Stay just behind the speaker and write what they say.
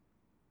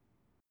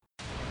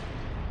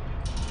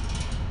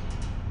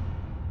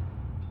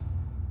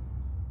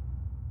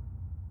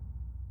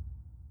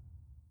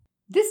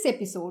This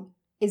episode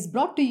is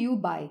brought to you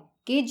by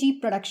KG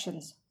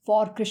Productions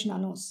for Krishna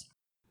Knows.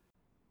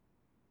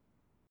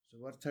 So,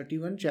 verse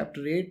 31,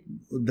 chapter 8,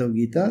 Uddhav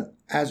Gita.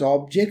 As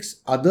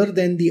objects other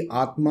than the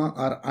Atma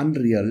are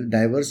unreal,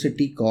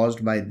 diversity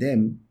caused by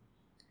them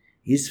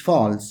is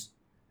false,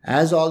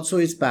 as also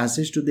its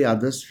passage to the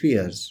other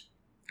spheres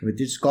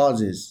with its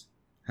causes,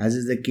 as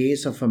is the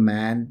case of a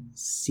man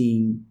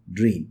seeing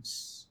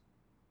dreams.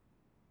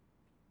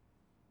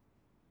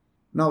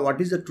 Now,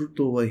 what is the truth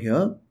over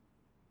here?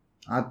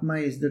 Atma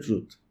is the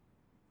truth.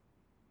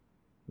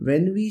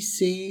 When we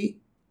say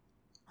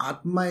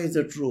Atma is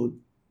the truth,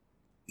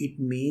 it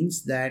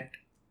means that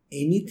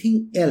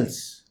anything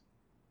else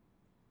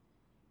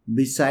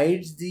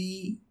besides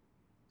the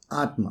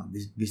Atma,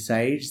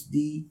 besides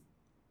the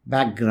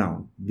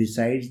background,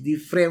 besides the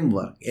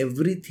framework,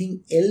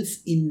 everything else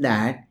in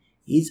that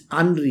is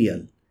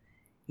unreal.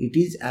 It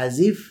is as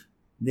if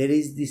there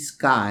is the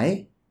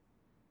sky,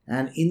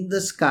 and in the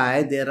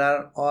sky there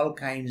are all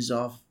kinds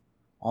of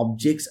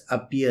objects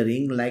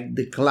appearing like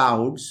the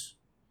clouds,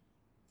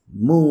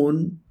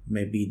 moon,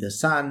 maybe the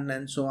sun,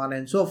 and so on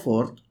and so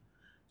forth.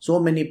 So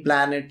many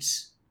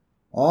planets.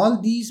 All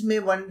these may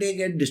one day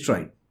get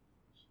destroyed.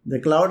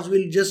 The clouds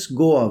will just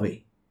go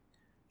away.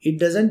 It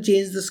doesn't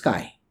change the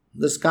sky.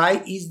 The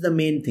sky is the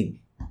main thing.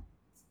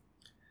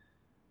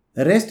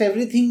 The rest,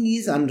 everything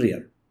is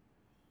unreal.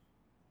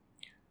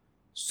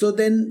 So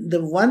then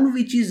the one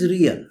which is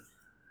real,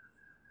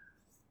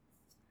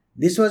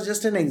 this was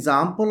just an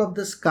example of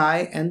the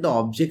sky and the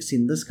objects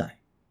in the sky.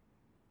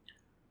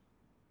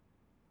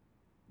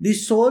 The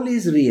soul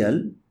is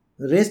real.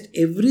 Rest,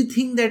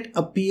 everything that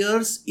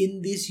appears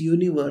in this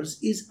universe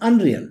is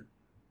unreal.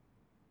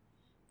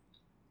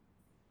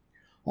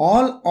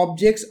 All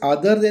objects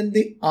other than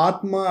the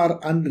Atma are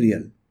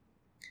unreal.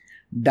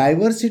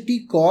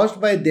 Diversity caused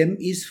by them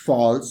is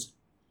false,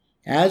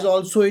 as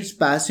also its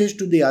passage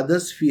to the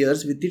other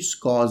spheres with its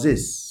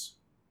causes.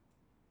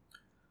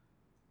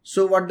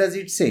 So what does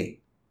it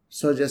say?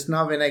 So just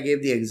now when I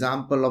gave the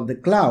example of the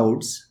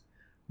clouds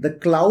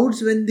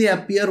when they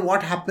appear,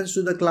 what happens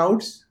to the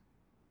clouds?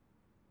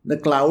 The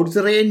clouds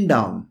rain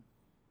down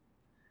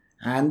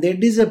and they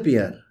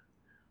disappear.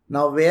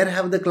 Now where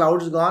have the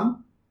clouds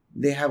gone?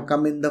 They have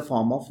come in the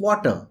form of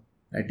water.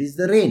 That is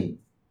the rain.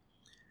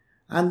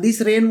 And this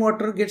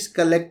rainwater gets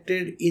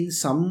collected in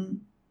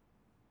some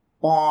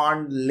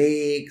pond,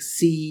 lake,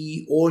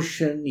 sea,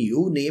 ocean,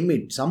 you name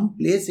it. Some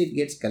place it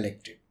gets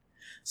collected.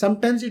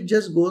 Sometimes it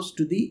just goes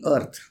to the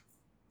earth.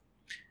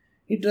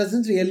 It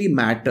doesn't really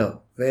matter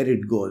where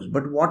it goes.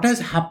 But what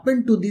has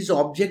happened to this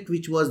object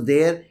which was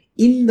there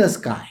in the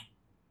sky?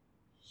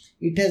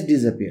 It has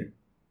disappeared.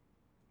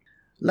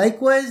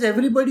 Likewise,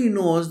 everybody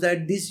knows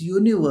that this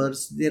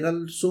universe, there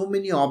are so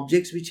many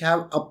objects which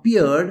have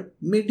appeared,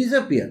 may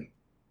disappear.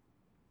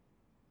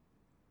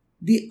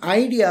 The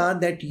idea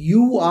that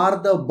you are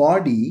the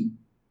body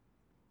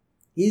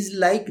is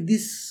like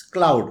this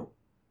cloud.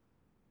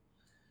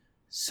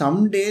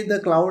 Someday the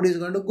cloud is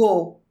going to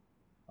go,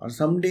 or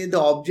someday the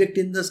object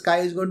in the sky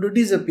is going to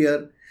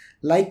disappear.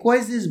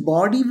 Likewise, this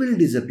body will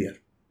disappear.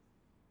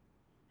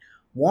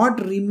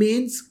 What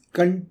remains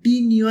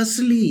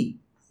continuously,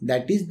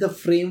 that is the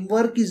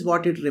framework, is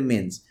what it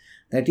remains.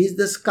 That is,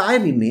 the sky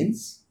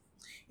remains.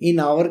 In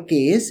our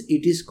case,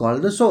 it is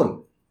called the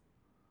soul.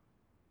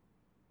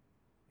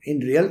 In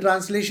real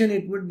translation,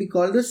 it would be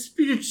called the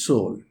spirit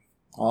soul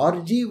or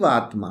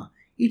Jivatma.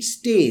 It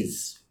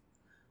stays.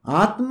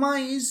 Atma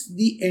is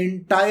the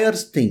entire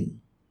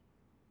thing.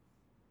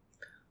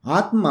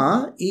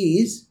 Atma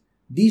is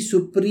the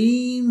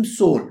supreme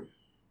soul.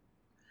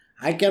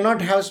 I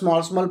cannot have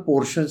small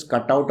portions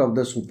cut out of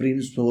the supreme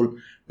soul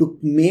to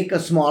make a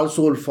small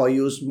soul for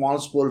you, small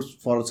soul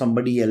for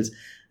somebody else.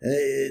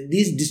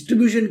 This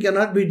distribution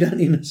cannot be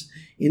done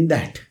in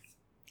that.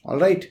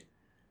 Alright.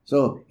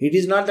 So, it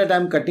is not that I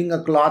am cutting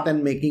a cloth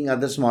and making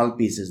other small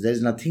pieces. There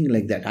is nothing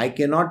like that. I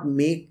cannot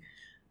make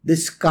the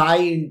sky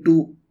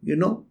into,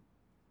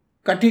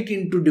 cut it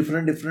into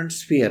different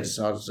spheres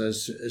or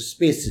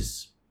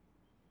spaces.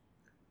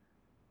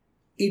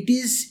 It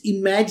is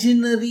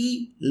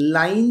imaginary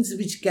lines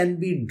which can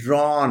be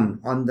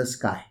drawn on the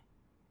sky.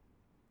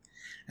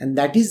 And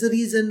that is the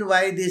reason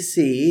why they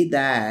say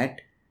that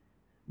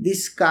the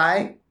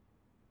sky,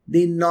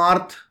 the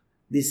north,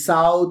 the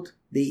south,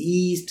 the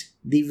east,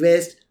 the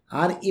west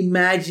are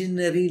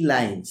imaginary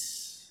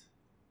lines.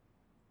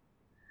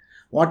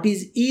 What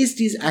is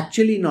east is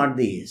actually not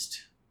the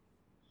east.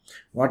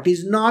 What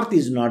is north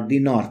is not the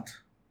north.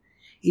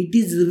 It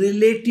is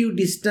relative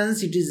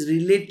distance, it is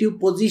relative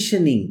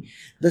positioning.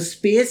 The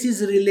space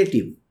is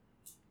relative.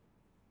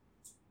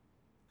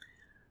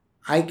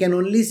 I can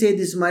only say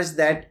this much,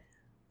 that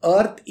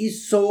Earth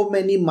is so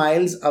many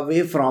miles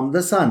away from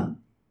the sun.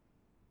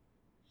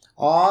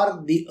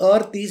 Or the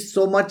Earth is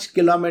so much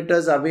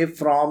kilometers away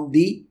from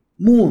the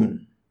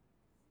moon.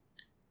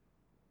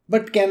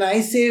 But can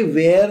I say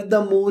where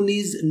the moon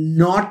is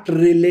not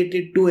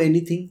related to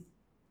anything?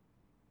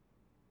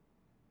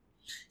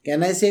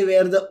 Can I say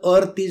where the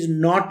earth is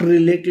not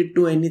related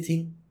to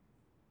anything?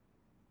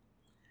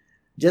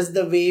 just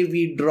the way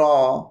we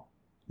draw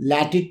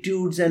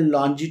latitudes and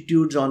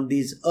longitudes on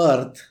this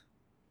earth,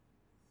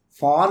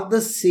 for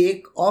the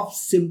sake of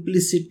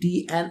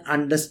simplicity and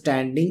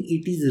understanding,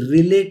 it is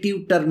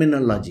relative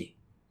terminology.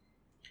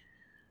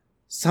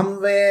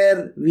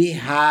 Somewhere we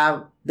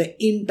have the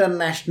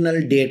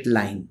international date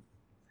line.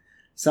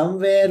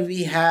 Somewhere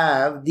we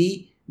have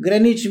the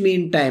Greenwich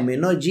Mean Time,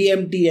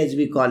 GMT as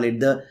we call it,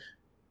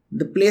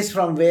 the place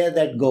from where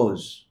that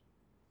goes.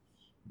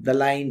 The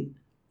line,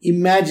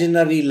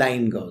 imaginary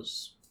line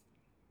goes.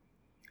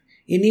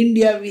 In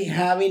India, we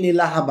have in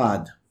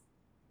Allahabad,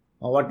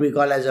 or what we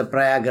call as a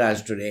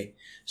Prayagraj today.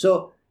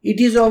 So,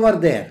 it is over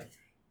there.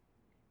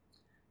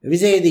 We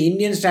say the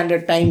Indian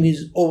Standard Time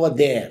is over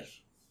there.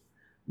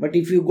 But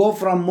if you go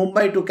from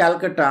Mumbai to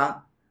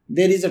Calcutta,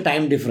 there is a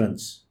time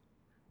difference.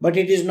 But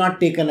it is not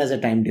taken as a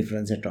time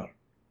difference at all.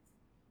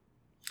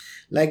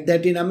 Like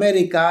that in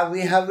America,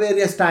 we have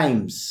various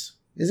times,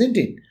 isn't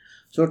it?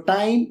 So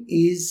time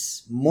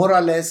is more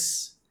or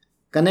less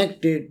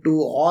connected to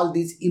all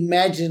these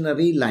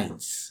imaginary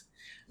lines.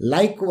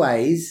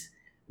 Likewise,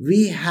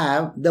 we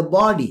have the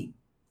body.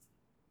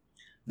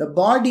 The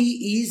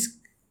body is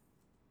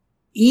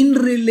in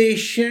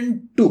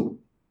relation to.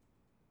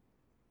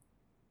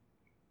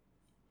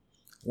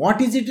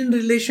 What is it in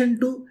relation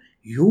to?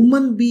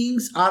 Human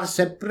beings are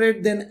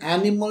separate than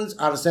animals,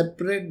 are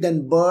separate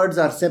than birds,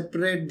 are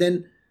separate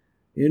than,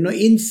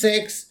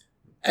 insects,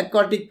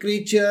 aquatic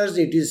creatures.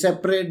 It is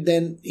separate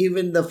than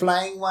even the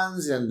flying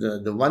ones and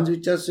the ones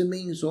which are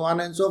swimming, so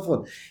on and so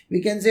forth.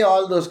 We can say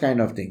all those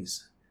kind of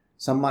things.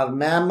 Some are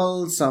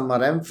mammals, some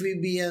are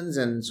amphibians,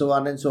 and so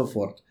on and so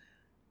forth.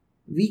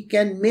 We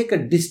can make a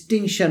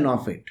distinction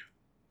of it.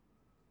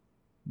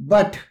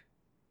 But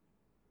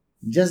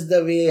just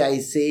the way I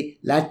say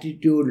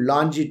latitude,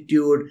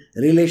 longitude,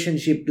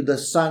 relationship to the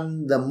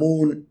sun, the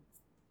moon,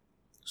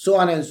 so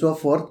on and so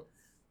forth,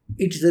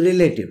 it's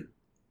relative.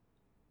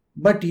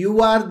 But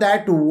you are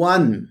that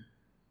one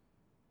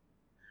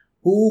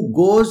who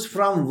goes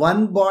from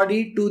one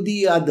body to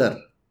the other.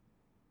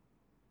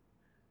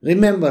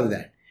 Remember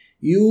that.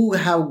 You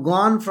have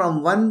gone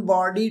from one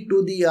body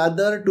to the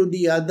other, to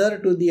the other,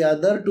 to the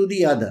other, to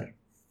the other.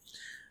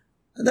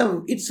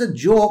 It's a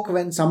joke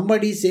when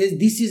somebody says,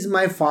 this is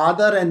my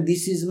father and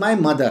this is my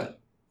mother.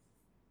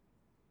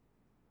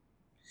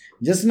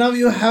 Just now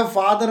you have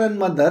father and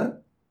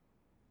mother,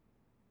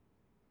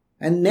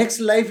 and next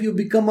life you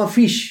become a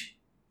fish.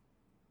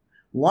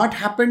 What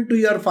happened to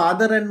your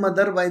father and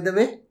mother, by the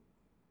way?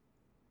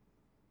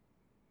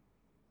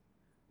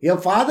 Your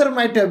father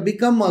might have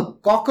become a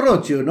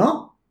cockroach,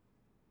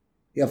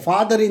 Your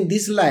father in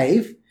this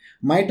life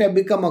might have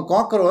become a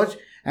cockroach,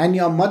 and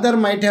your mother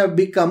might have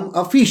become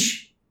a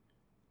fish.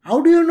 How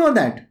do you know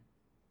that?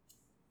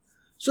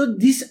 So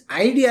this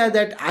idea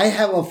that I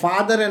have a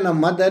father and a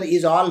mother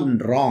is all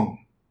wrong.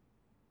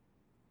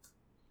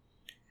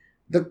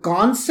 The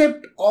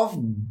concept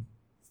of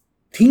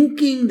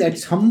thinking that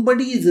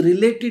somebody is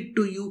related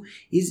to you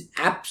is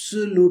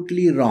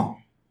absolutely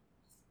wrong.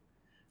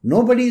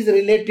 Nobody is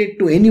related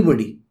to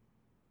anybody.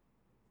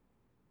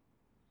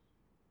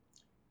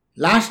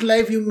 Last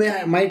life you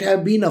might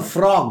have been a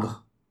frog,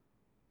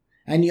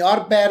 and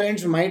your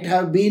parents might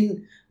have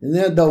been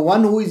the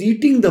one who is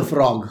eating the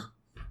frog.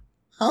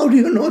 How do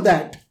you know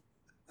that?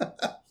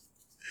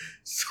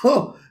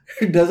 So,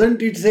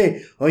 doesn't it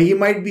say, he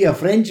might be a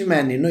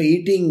Frenchman,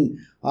 eating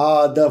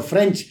the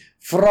French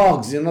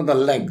frogs, the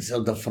legs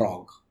of the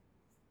frog.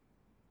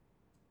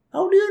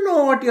 How do you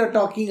know what you're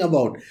talking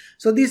about?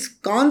 So this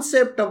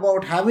concept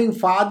about having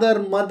father,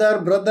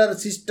 mother, brother,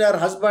 sister,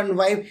 husband,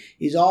 wife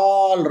is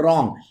all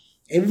wrong.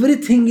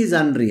 Everything is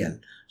unreal.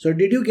 So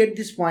did you get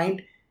this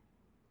point?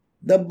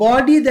 The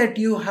body that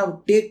you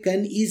have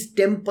taken is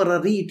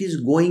temporary. It is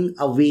going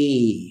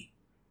away.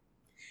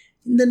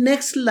 In the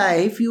next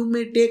life, you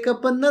may take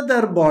up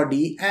another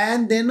body,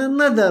 and then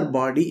another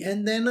body,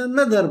 and then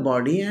another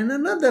body, and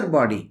another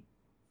body.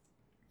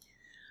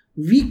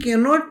 We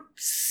cannot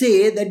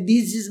say that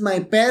this is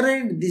my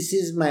parent, this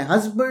is my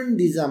husband,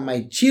 these are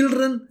my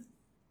children.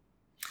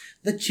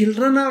 The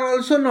children are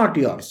also not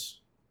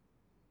yours.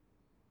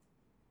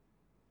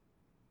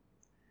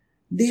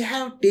 They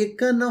have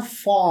taken a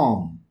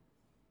form.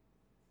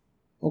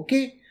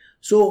 Okay?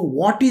 So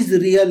what is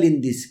real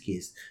in this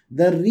case?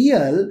 The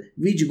real,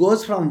 which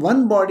goes from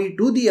one body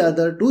to the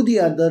other, to the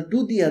other,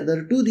 to the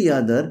other, to the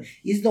other,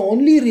 is the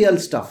only real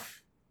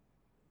stuff.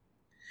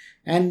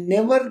 And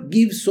never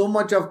give so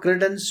much of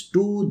credence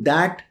to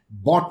that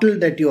bottle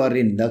that you are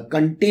in, the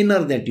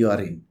container that you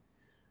are in.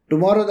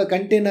 Tomorrow the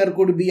container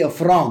could be a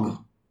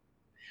frog.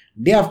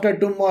 Day after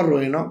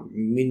tomorrow,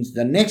 means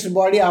the next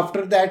body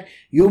after that,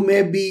 you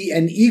may be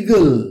an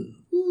eagle.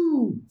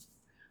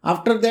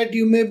 After that,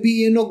 you may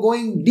be,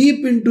 going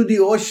deep into the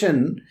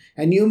ocean,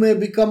 and you may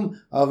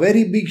become a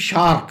very big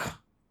shark.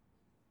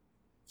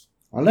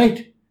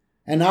 Alright?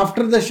 And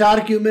after the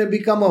shark, you may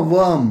become a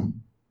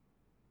worm.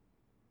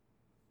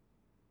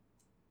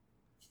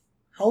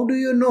 How do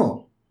you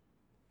know?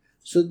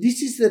 So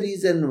this is the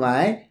reason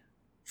why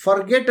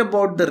Forget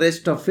about the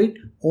rest of it.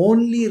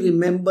 Only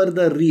remember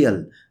the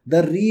real.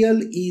 The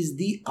real is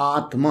the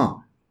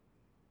Atma.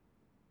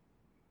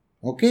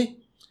 Okay?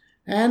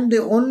 And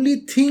the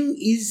only thing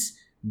is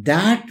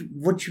that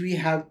which we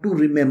have to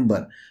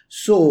remember.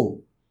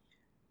 So,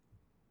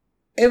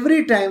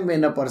 every time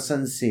when a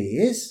person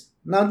says,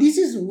 now this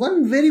is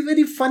one very,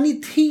 very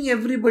funny thing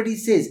everybody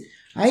says,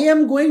 I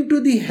am going to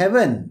the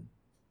heaven.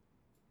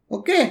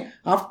 Okay,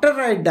 after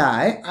I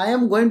die, I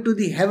am going to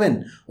the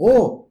heaven.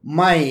 Oh,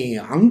 my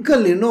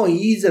uncle,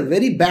 he is a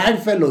very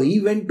bad fellow.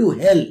 He went to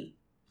hell.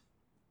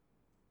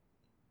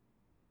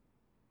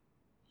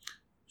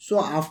 So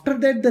after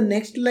that, the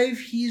next life,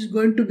 he is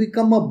going to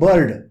become a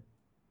bird.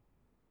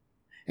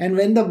 And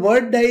when the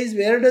bird dies,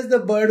 where does the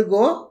bird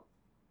go?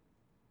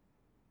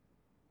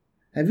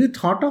 Have you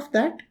thought of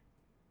that?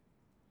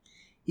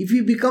 If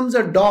he becomes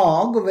a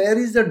dog, where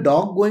is the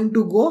dog going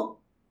to go?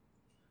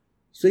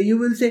 So you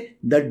will say,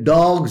 the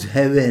dog's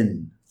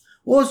heaven.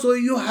 Oh, so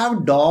you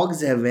have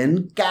dog's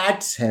heaven,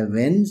 cat's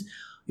heavens,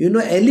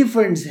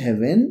 elephant's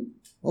heaven,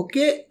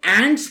 okay,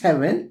 ant's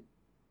heaven.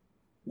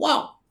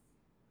 Wow.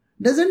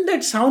 Doesn't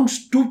that sound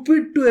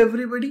stupid to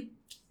everybody?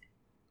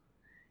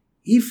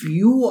 If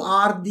you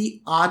are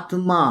the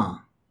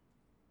Atma,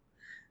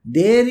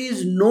 there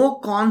is no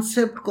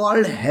concept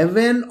called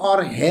heaven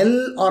or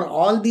hell or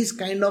all these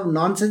kind of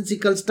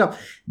nonsensical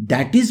stuff.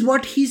 That is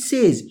what he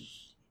says.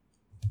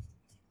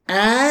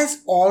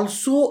 As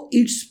also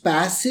its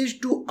passage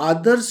to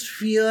other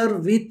sphere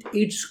with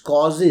its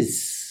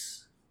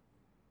causes.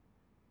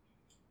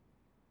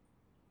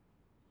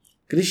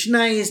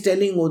 Krishna is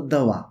telling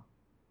Uddhava,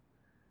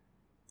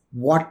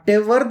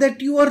 whatever that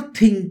you are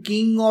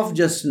thinking of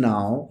just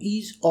now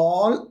is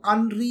all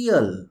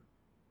unreal.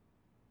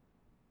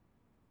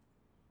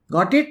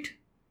 Got it?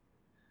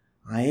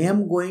 I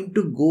am going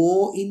to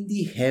go in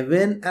the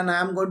heaven and I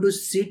am going to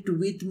sit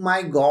with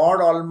my God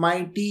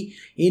Almighty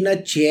in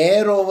a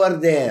chair over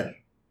there.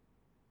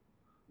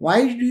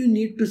 Why do you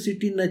need to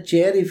sit in a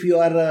chair if you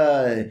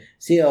are,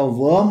 say, a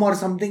worm or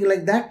something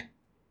like that?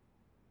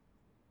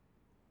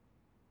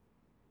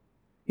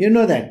 You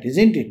know that,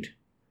 isn't it?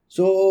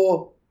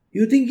 So,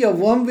 you think your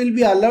worm will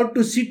be allowed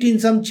to sit in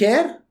some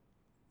chair?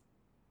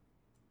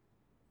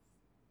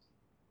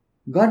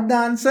 Got the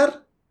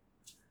answer?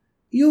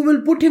 You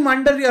will put him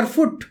under your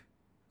foot.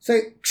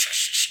 Say,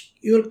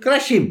 you will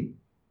crush him.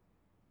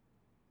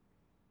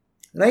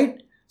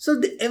 Right? So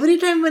every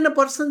time when a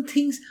person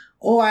thinks,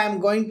 oh, I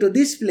am going to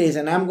this place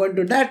and I am going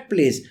to that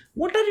place,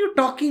 what are you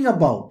talking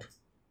about?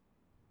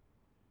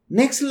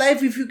 Next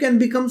life, if you can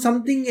become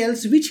something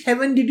else, which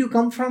heaven did you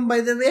come from, by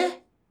the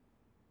way?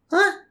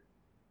 Huh?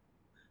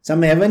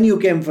 Some heaven you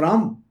came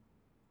from.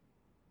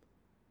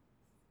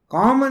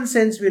 Common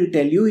sense will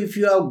tell you, if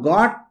you have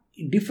got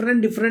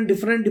different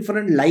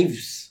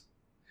lives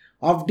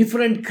of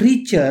different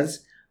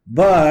creatures,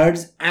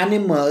 birds,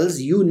 animals,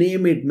 you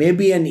name it,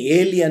 maybe an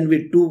alien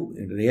with two.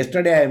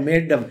 Yesterday I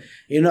made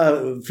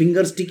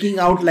finger sticking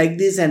out like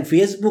this, and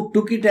Facebook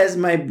took it as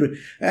my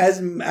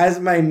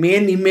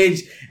main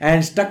image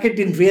and stuck it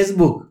in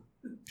Facebook.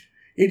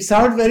 It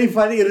sounds very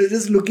funny. I was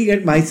just looking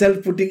at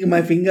myself putting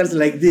my fingers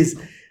like this.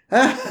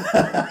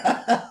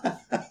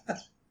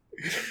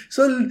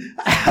 So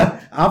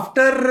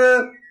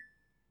after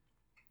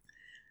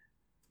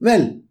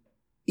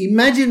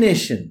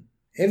imagination.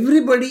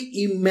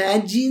 Everybody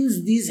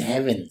imagines these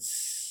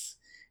heavens.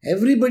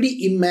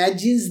 Everybody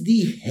imagines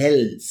the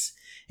hells.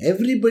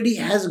 Everybody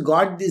has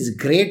got this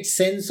great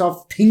sense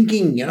of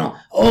thinking,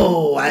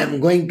 oh, I am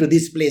going to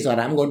this place or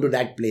I am going to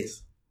that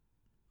place.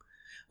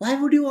 Why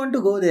would you want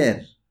to go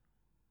there?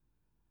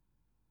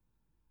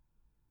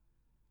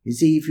 You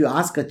see, if you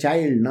ask a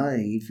child,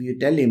 if you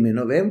tell him,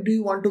 where do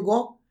you want to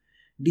go?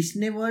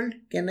 Disney World?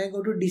 Can I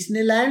go to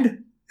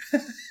Disneyland?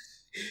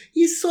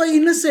 He's so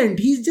innocent.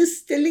 He's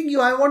just telling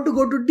you, I want to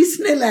go to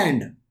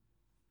Disneyland.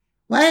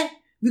 Why?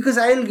 Because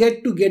I will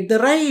get the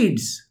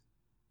rides.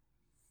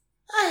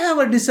 I have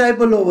a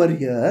disciple over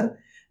here.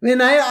 When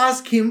I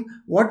ask him,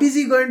 what is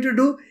he going to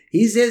do?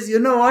 He says, you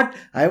know what?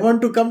 I want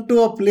to come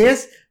to a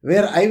place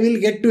where I will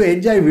get to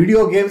enjoy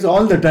video games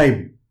all the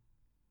time.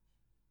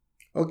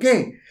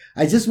 Okay?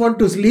 I just want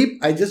to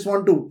sleep. I just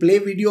want to play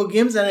video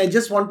games and I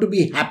just want to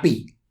be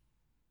happy.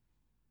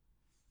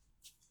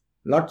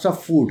 Lots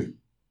of food.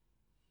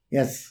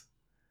 Yes.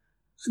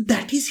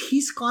 That is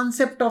his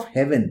concept of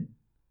heaven.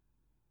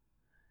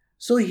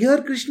 So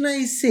here Krishna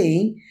is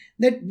saying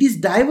that this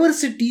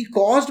diversity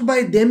caused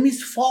by them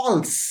is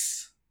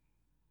false.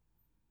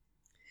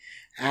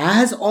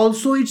 As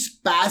also its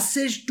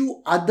passage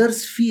to other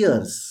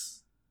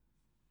spheres.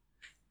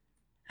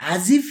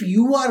 As if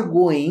you are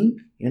going,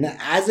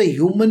 as a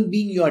human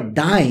being you are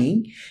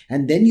dying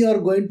and then you are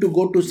going to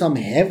go to some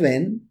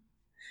heaven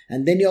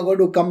and then you are going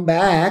to come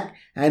back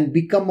and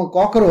become a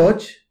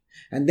cockroach.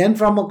 And then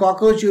from a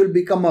cockroach you will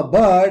become a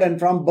bird, and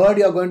from bird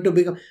you are going to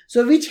become...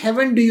 So which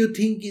heaven do you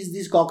think is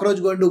this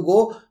cockroach going to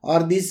go,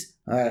 or this...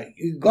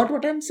 you got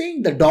what I am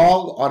saying? The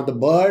dog or the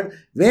bird,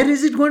 where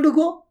is it going to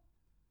go?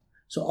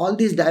 So all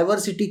this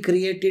diversity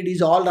created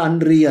is all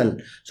unreal.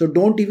 So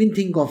don't even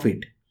think of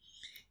it.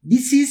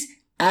 This is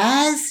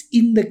as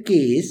in the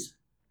case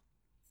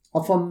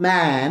of a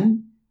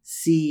man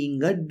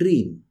seeing a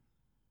dream.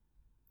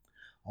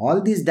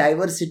 All this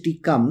diversity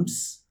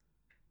comes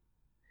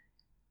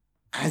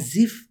as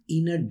if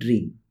in a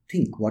dream.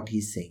 Think what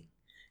he's saying.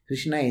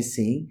 Krishna is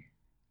saying,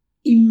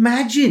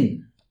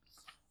 imagine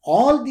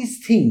all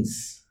these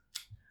things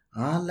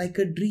are like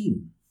a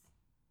dream.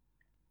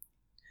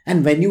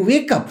 And when you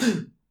wake up,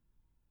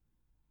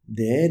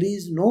 there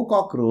is no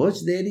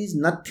cockroach, there is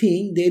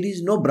nothing, there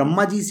is no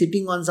Brahmaji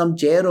sitting on some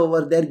chair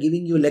over there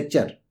giving you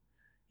lecture.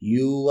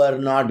 You were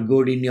not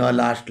good in your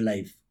last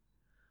life.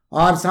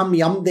 Or some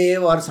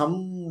Yamdev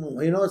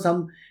or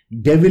some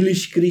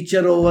devilish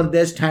creature over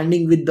there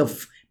standing with the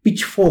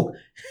pitchfork.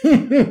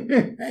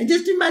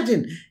 Just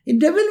imagine, a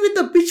devil with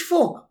a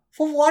pitchfork.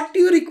 For what do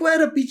you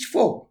require a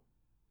pitchfork?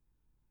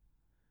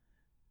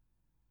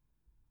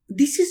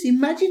 This is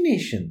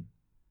imagination.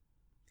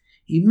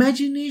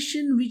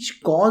 Imagination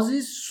which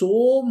causes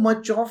so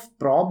much of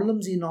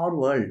problems in our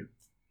world.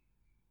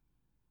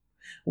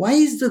 Why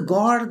is the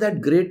God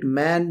that great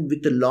man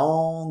with a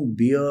long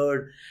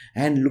beard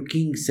and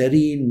looking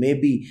serene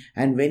maybe,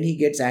 and when he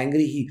gets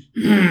angry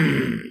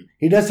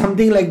he does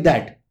something like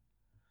that?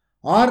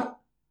 Or,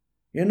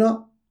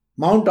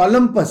 Mount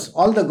Olympus,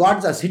 all the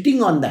gods are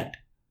sitting on that.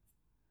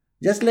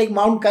 Just like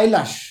Mount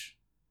Kailash.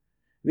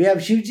 We have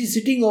Shivji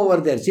sitting over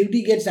there.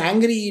 Shivji gets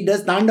angry, he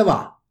does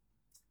Tandava.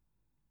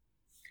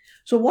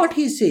 So what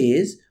he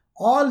says,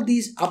 all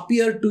these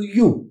appear to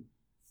you,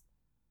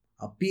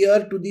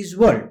 appear to this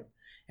world.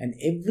 And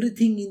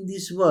everything in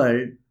this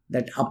world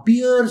that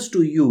appears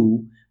to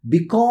you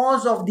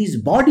because of this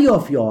body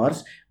of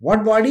yours.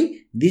 What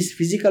body? This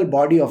physical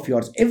body of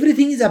yours.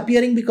 Everything is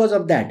appearing because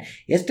of that.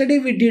 Yesterday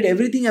we did,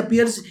 everything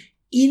appears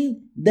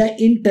in the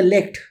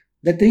intellect,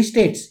 the three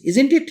states,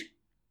 isn't it?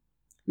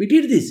 We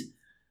did this.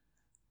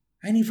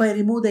 And if I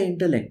remove the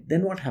intellect,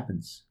 then what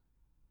happens?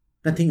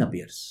 Nothing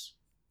appears.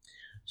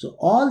 So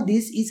all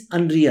this is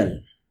unreal.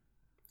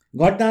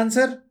 Got the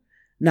answer?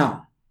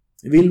 Now,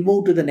 we'll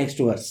move to the next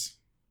verse.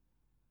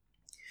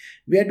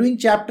 We are doing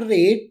chapter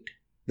 8,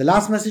 the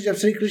last message of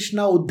Sri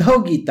Krishna,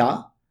 Uddhav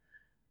Gita,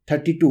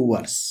 32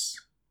 verse.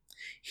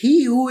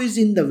 He who is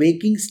in the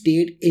waking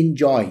state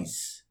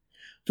enjoys,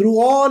 through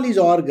all his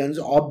organs,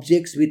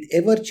 objects with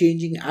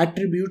ever-changing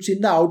attributes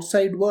in the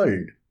outside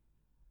world.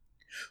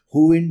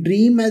 Who in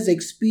dream has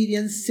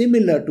experience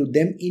similar to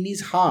them in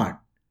his heart,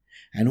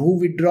 and who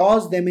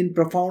withdraws them in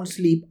profound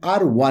sleep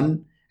are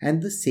one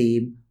and the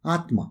same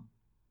Atma,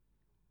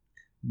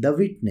 the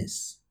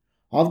witness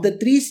of the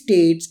three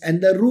states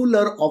and the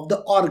ruler of the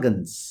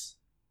organs.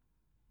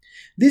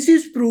 This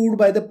is proved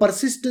by the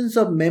persistence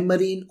of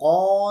memory in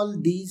all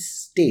these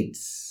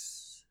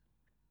states.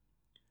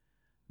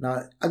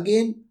 Now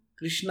again,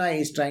 Krishna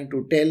is trying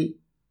to tell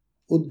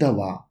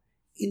Uddhava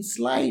in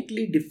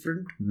slightly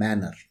different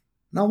manner.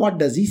 Now what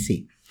does he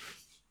say?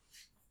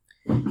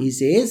 He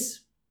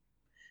says,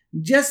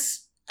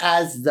 just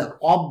as the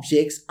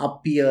objects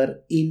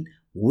appear in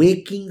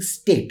waking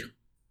state.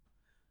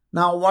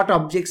 Now what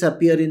objects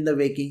appear in the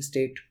waking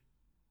state?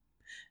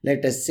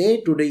 Let us say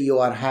today you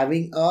are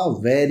having a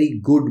very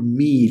good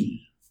meal.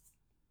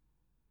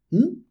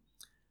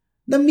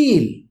 The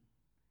meal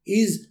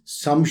is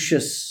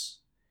sumptuous.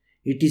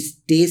 It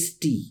is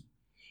tasty.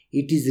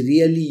 It is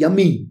really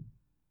yummy.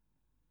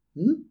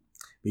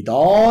 With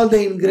all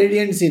the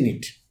ingredients in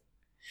it.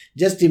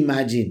 Just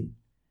imagine,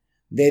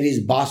 there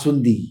is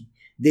basundi,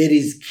 there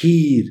is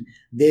kheer,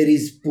 there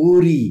is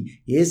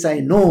puri. Yes, I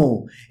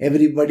know,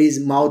 everybody's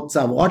mouths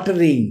are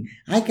watering.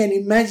 I can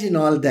imagine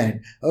all that.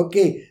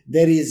 Okay,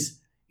 there is,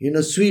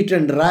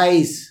 sweetened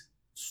rice.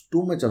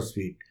 Too much of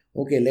sweet.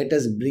 Okay, let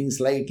us bring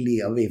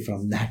slightly away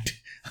from that.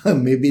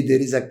 Maybe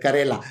there is a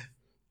Karela.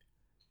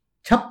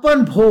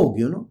 Chappan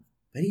bhog,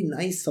 very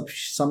nice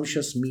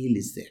sumptuous meal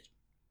is there.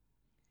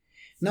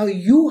 Now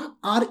you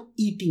are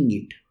eating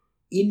it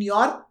in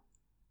your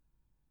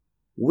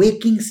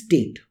waking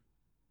state.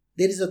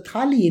 There is a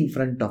thali in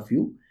front of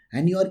you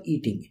and you are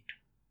eating it.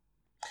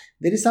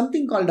 There is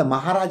something called a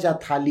Maharaja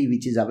thali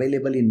which is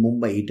available in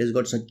Mumbai. It has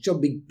got such a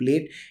big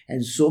plate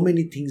and so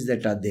many things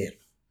that are there.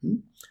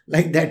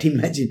 Like that,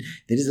 imagine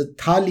there is a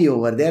thali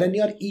over there and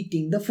you are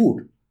eating the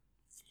food.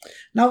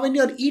 Now when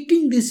you are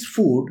eating this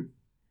food,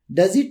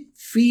 does it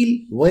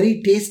feel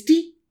very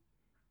tasty?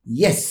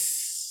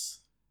 Yes.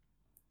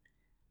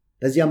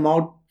 Does your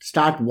mouth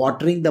start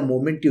watering the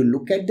moment you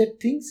look at the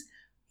things?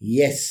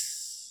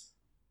 Yes.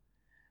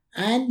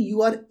 And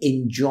you are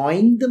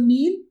enjoying the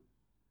meal?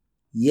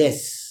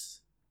 Yes.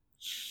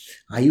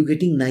 Are you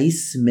getting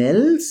nice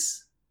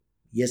smells?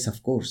 Yes,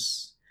 of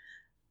course.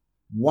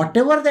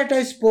 Whatever that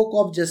I spoke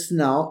of just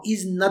now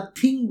is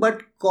nothing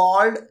but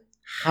called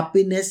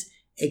happiness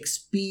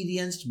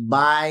experienced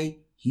by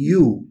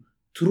you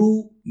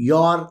through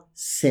your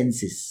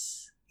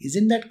senses.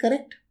 Isn't that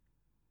correct?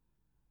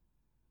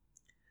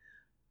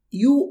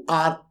 You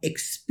are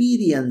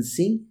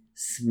experiencing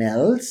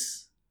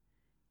smells,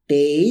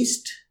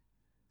 taste,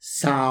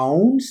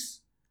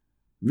 sounds,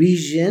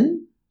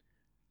 vision,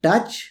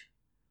 touch,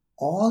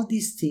 all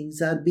these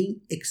things are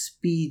being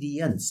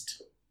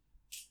experienced.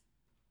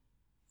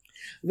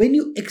 When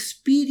you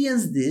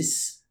experience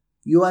this,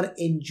 you are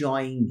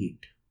enjoying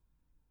it.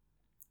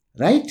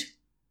 Right?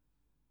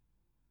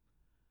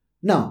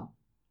 Now,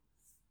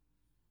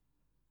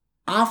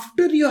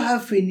 after you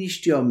have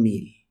finished your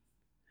meal,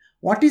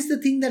 what is the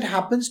thing that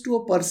happens to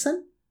a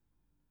person?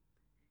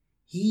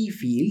 He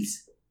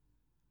feels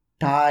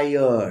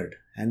tired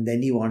and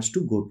then he wants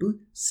to go to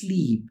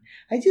sleep.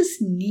 I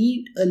just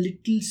need a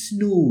little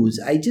snooze.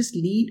 I just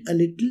need a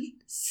little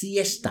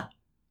siesta.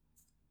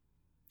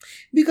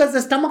 Because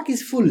the stomach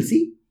is full,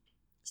 see?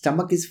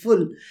 Stomach is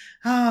full.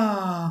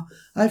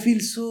 I feel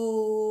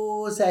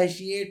so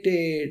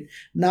satiated.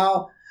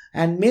 Now,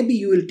 and maybe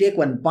you will take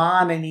one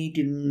pan and eat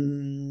it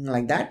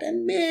like that.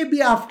 And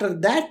maybe after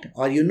that,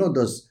 or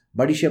those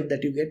body shape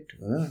that you get.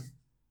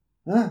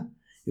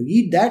 You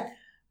eat that.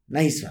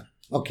 Nice one.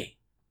 Okay.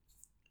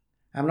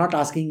 I'm not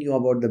asking you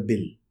about the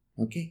bill.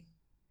 Okay.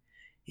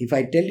 If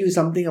I tell you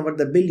something about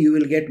the bill, you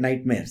will get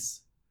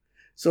nightmares.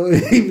 So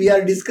we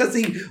are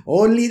discussing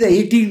only the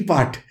eating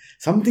part.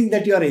 Something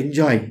that you are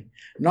enjoying.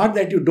 Not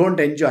that you don't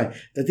enjoy.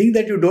 The thing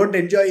that you don't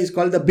enjoy is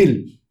called the bill.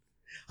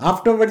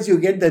 Afterwards you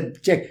get the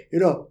check.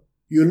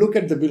 You look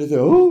at the bill and say,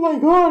 oh my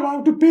God, I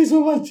have to pay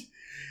so much.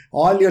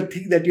 All your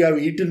thing that you have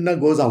eaten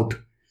goes out.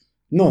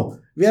 No,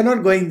 we are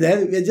not going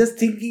there. We are just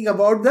thinking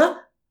about the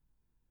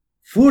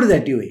food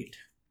that you eat.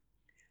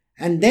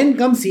 And then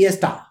comes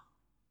siesta.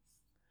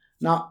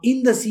 Now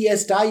in the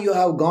siesta you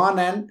have gone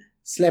and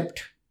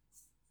slept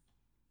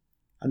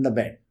on the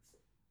bed.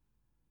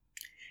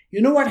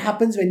 You know what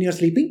happens when you are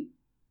sleeping?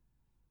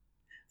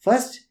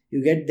 First,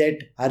 you get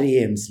that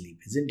REM sleep,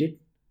 isn't it?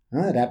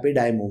 Rapid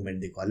eye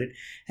movement, they call it.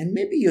 And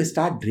maybe you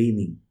start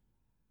dreaming.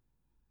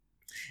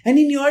 And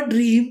in your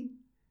dream,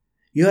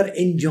 you are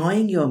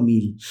enjoying your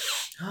meal.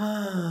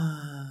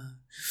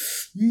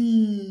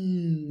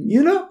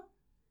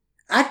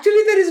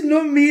 Actually there is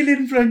no meal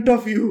in front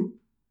of you.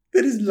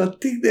 There is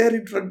nothing there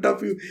in front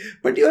of you.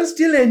 But you are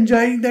still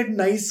enjoying that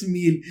nice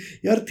meal.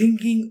 You are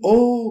thinking,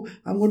 oh,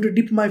 I'm going to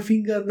dip my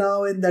finger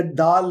now in that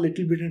dal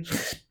little bit.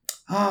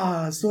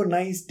 So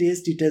nice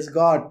taste it has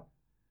got.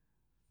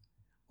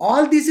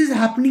 All this is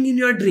happening in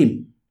your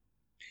dream.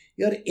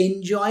 You are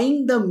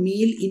enjoying the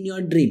meal in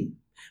your dream.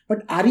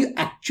 But are you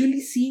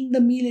actually seeing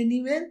the meal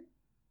anywhere?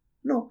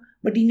 No.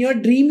 But in your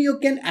dream you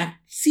can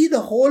see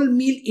the whole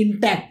meal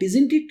intact,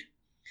 isn't it?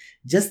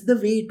 Just the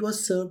way it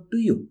was served to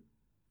you.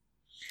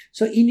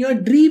 So in your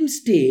dream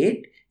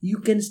state, you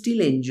can still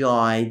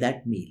enjoy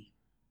that meal.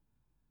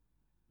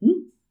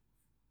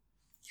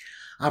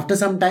 After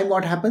some time,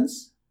 what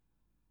happens?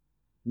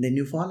 Then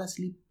you fall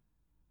asleep.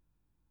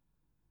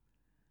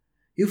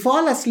 You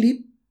fall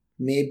asleep.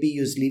 Maybe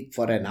you sleep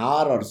for an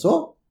hour or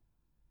so.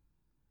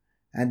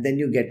 And then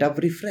you get up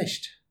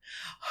refreshed.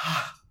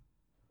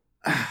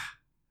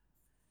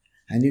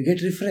 And you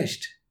get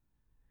refreshed.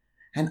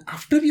 And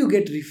after you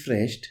get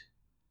refreshed,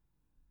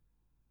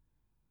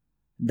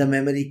 the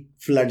memory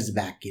floods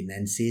back in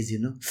and says,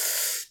 I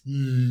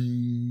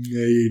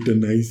ate a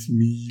nice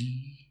meal.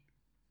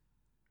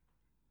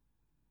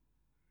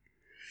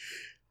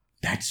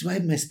 That's why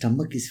my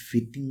stomach is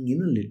feeling,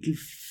 a little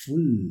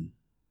full.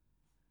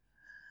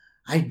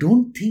 I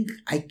don't think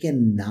I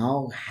can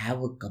now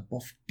have a cup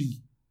of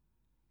tea.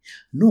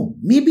 No,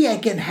 maybe I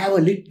can have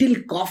a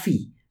little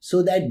coffee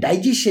so that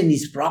digestion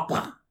is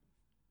proper.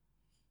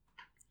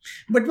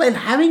 But while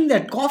having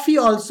that coffee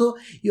also,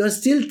 you are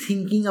still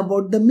thinking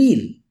about the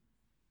meal.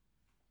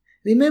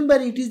 Remember,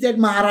 it is that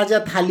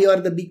Maharaja Thali or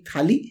the big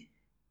Thali.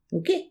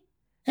 Okay?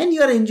 And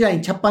you are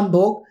enjoying Chappan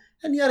Bhog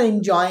and you are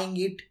enjoying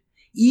it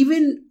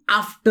even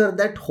after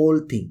that whole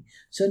thing.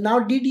 So now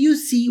did you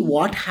see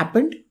what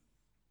happened?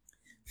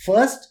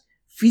 First,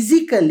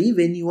 physically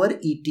when you were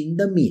eating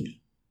the meal,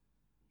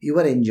 you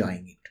were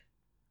enjoying it.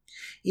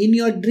 In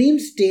your dream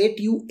state,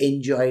 you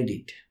enjoyed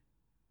it.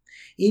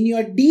 In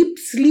your deep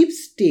sleep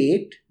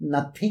state,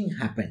 nothing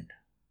happened.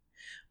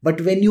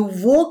 But when you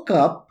woke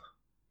up,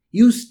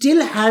 you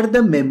still had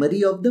the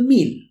memory of the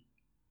meal.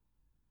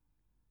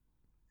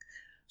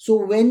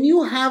 So when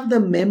you have the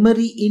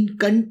memory in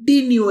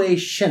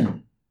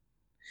continuation,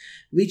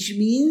 which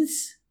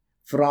means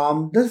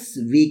from the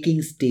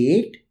waking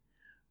state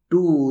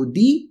to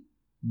the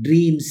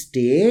dream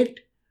state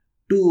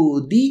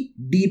to the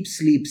deep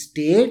sleep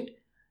state,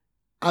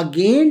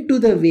 again to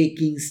the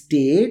waking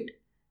state,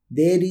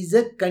 there is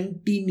a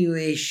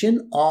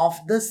continuation of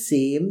the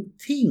same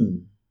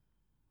thing.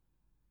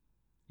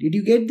 Did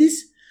you get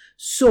this?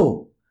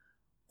 So,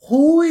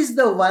 who is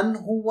the one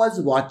who was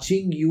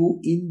watching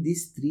you in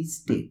these three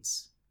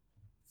states?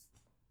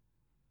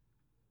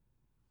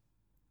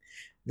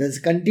 The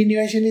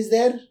continuation is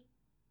there.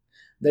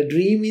 The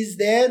dream is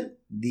there.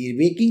 The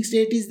waking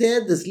state is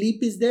there. The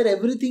sleep is there.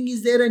 Everything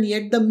is there, and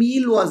yet the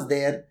meal was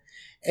there.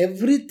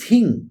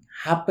 Everything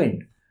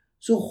happened.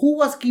 So who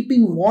was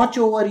keeping watch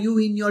over you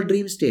in your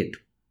dream state?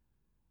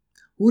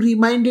 Who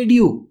reminded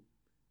you?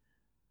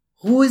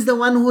 Who is the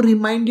one who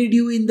reminded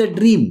you in the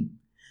dream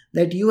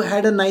that you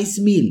had a nice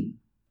meal?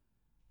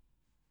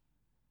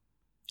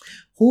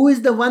 Who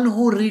is the one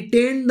who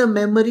retained the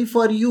memory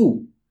for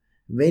you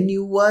when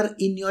you were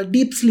in your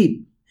deep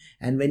sleep?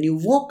 And when you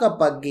woke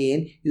up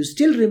again, you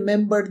still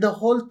remembered the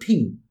whole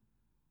thing.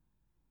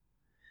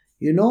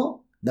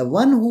 The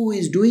one who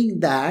is doing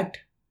that,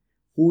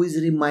 who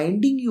is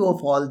reminding you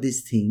of all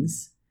these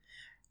things,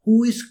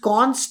 who is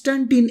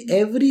constant in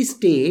every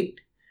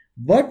state,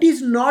 but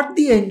is not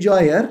the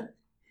enjoyer.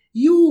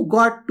 You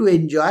got to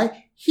enjoy.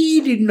 He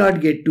did not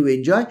get to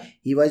enjoy.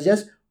 He was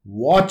just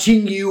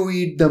watching you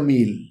eat the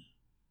meal.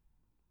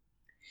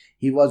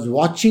 He was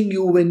watching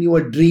you when you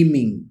were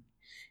dreaming.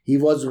 He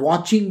was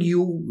watching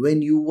you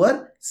when you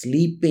were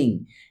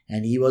sleeping.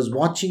 And he was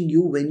watching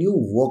you when you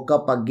woke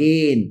up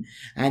again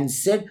and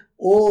said,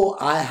 "Oh,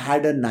 I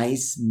had a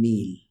nice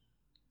meal."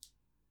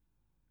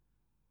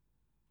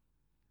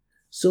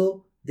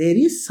 So there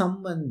is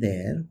someone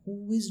there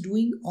who is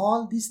doing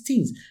all these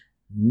things.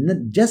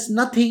 Just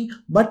nothing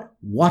but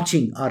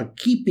watching or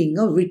keeping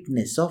a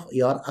witness of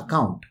your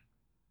account.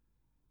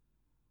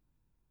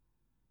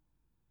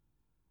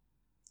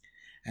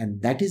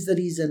 And that is the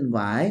reason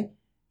why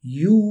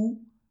you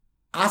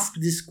ask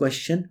this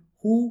question,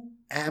 who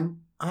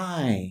am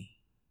I?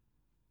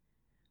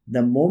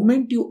 The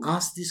moment you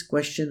ask this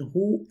question,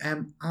 who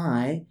am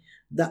I?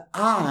 The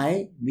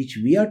I which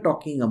we are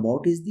talking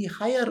about is the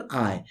higher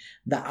I.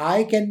 The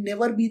I can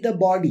never be the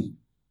body,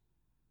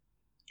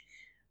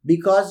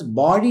 because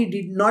body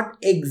did not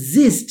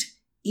exist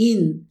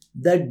in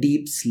the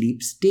deep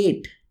sleep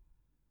state.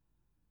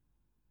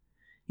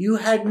 You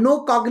had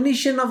no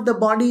cognition of the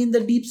body in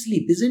the deep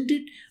sleep, isn't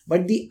it?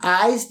 But the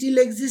I still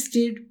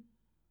existed.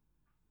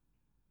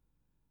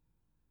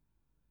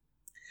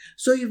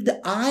 So if the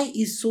I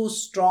is so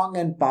strong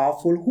and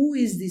powerful, who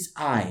is this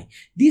I?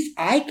 This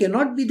I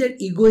cannot be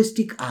that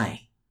egoistic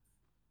I.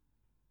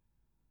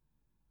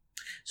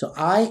 So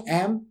I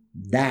am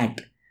that.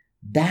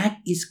 That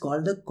is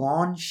called the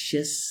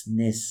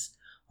consciousness,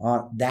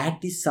 or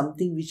that is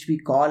something which we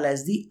call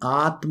as the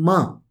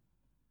Atma.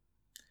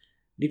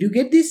 Did you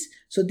get this?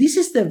 So this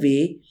is the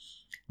way.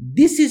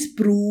 This is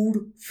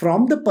proved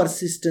from the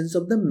persistence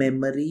of the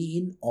memory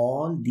in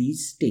all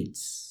these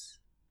states.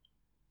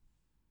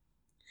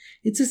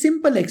 It's a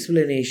simple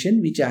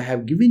explanation which I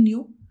have given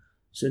you.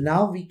 So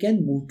now we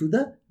can move to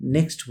the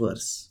next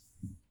verse.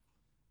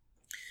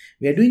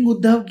 We are doing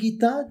Uddhav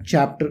Gita,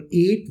 chapter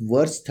 8,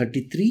 verse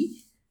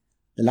 33,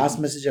 the last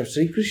message of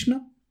Sri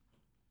Krishna.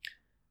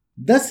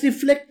 Thus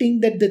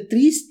reflecting that the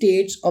three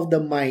states of the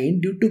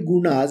mind due to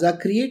gunas are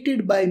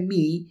created by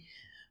me,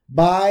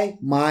 by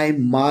my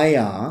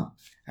Maya,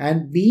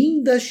 and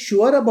being thus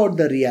sure about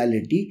the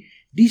reality,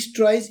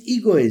 destroys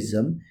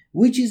egoism,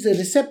 which is the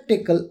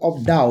receptacle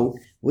of doubt,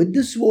 with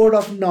the sword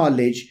of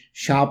knowledge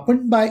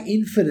sharpened by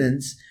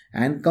inference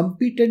and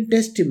competent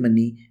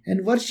testimony,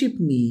 and worship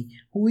me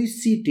who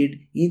is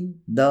seated in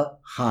the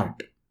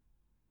heart.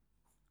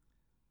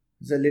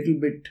 It's a little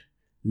bit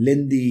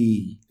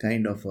lengthy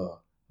kind of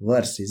a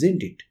verse,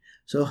 isn't it?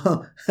 So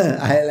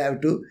I'll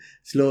have to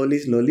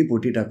slowly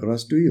put it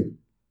across to you.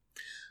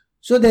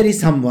 So there is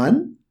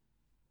someone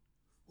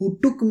who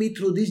took me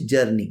through this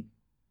journey.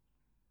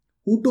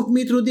 Who took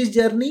me through this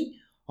journey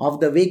of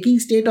the waking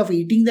state of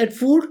eating that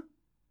food,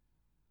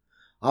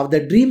 of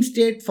the dream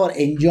state for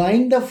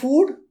enjoying the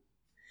food,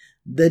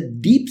 the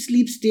deep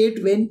sleep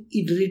state when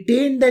it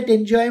retained that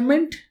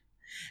enjoyment,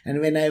 and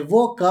when I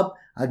woke up,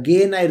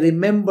 again I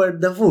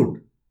remembered the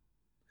food.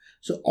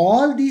 So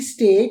all these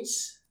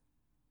states,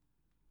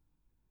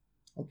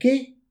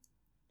 okay,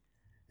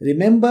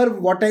 remember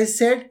what I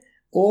said,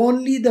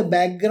 only the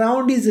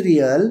background is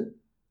real.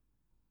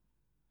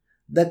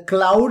 The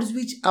clouds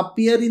which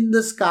appear in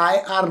the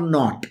sky are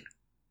not.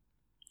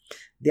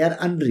 They are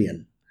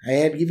unreal. I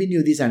had given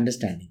you this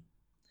understanding.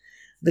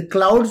 The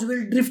clouds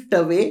will drift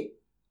away,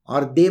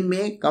 or they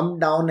may come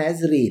down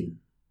as rain.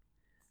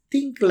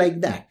 Think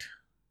like that.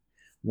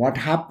 What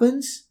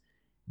happens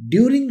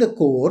during the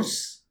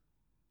course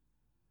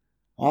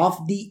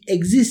of the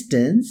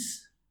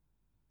existence?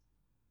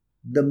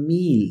 The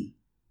meal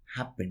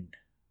happened.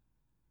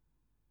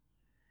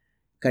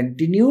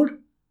 Continued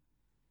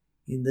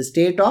in the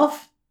state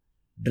of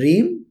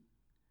dream,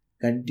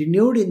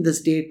 continued in the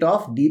state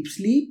of deep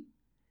sleep,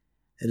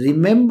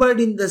 remembered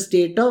in the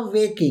state of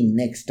waking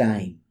next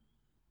time.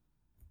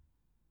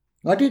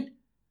 Got it?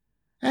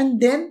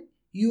 And then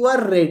you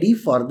are ready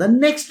for the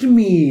next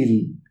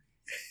meal.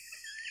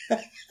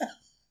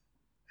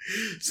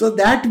 So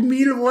that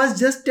meal was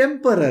just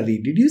temporary.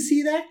 Did you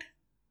see that?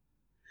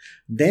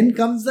 Then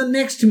comes the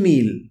next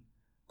meal.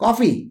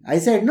 Coffee. I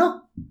said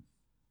no.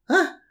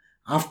 Huh?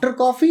 After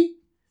coffee,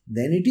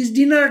 then it is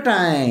dinner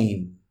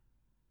time.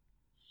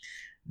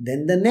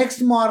 Then the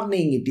next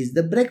morning, it is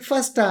the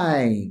breakfast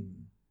time.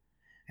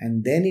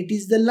 And then it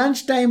is the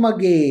lunch time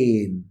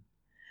again.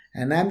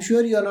 And I'm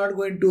sure you're not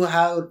going to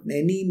have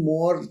any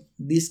more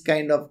this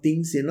kind of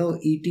things,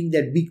 eating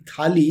that big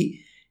thali.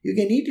 You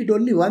can eat it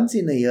only once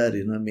in a year,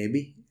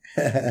 maybe.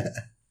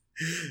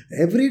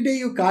 Every day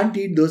you can't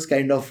eat those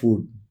kind of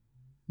food.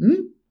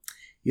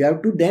 You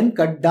have to then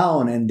cut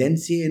down and then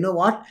say,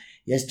 what?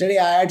 Yesterday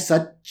I had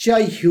such a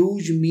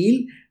huge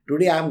meal.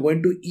 Today I am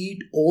going to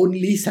eat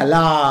only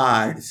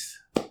salads.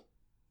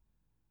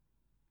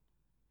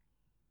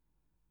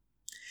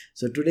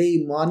 So today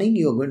morning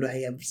you are going to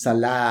have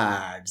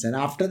salads. And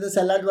after the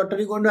salad, what are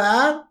you going to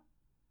have?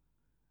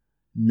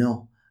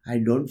 No, I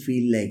don't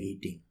feel like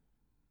eating.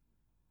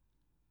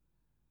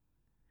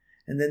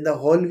 And then the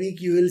whole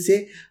week you will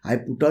say, I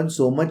put on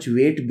so much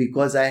weight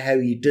because I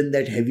have eaten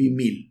that heavy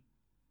meal.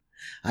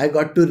 I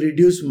got to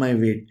reduce my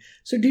weight.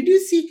 So did you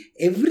see,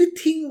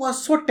 everything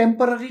was so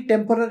temporary.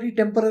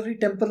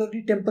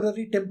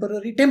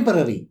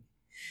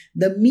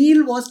 The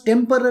meal was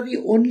temporary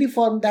only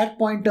from that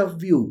point of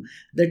view.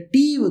 The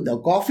tea, the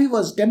coffee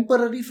was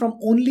temporary from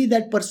only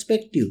that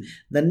perspective.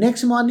 The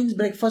next morning's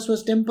breakfast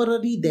was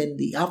temporary. Then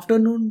the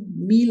afternoon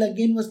meal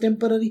again was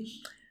temporary.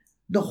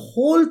 The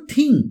whole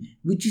thing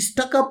which is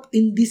stuck up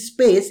in this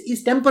space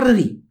is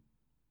temporary.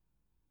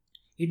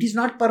 It is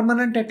not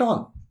permanent at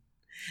all.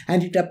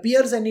 And it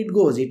appears and it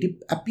goes. It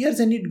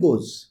appears and it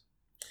goes.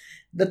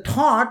 The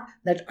thought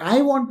that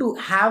I want to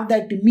have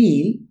that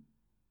meal,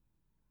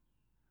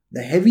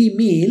 the heavy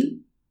meal,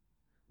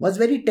 was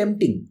very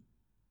tempting.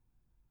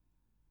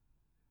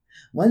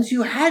 Once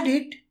you had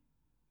it,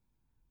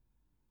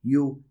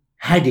 you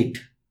had it.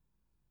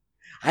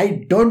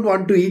 I don't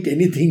want to eat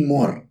anything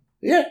more.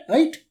 Yeah,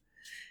 right?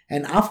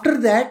 And after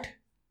that,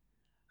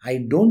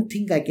 I don't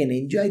think I can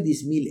enjoy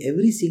this meal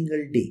every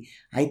single day.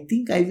 I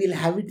think I will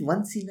have it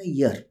once in a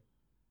year.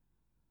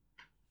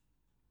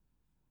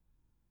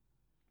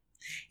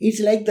 It's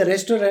like the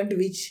restaurant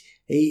which,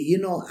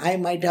 I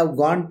might have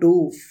gone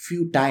to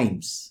few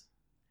times.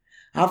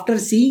 After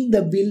seeing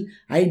the bill,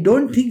 I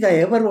don't think I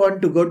ever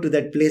want to go to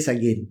that place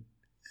again.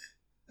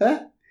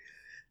 Huh?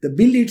 The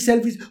bill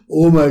itself is,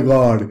 oh my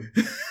God.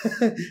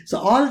 So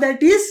all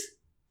that is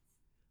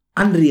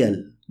unreal.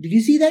 Did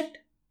you see that?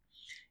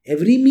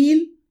 Every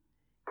meal,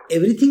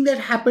 everything that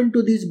happened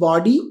to this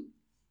body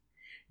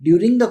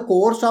during the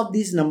course of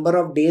this number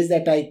of days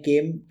that I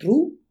came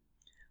through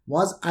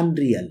was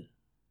unreal.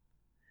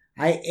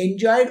 I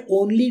enjoyed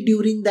only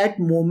during that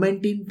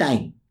moment in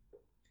time.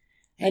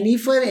 And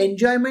if an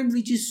enjoyment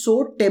which is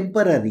so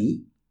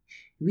temporary,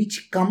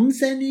 which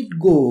comes and it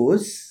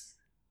goes,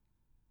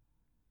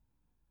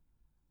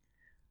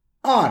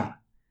 or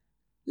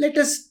let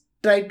us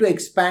try to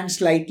expand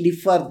slightly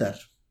further.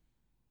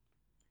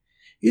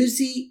 You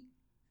see,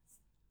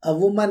 a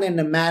woman and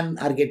a man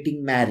are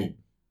getting married.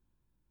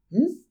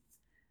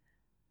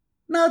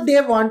 Now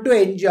they want to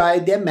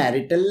enjoy their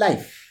marital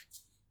life.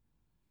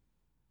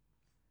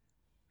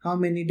 How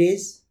many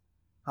days?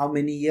 How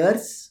many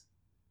years?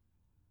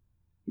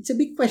 It's a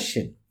big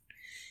question.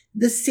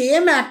 The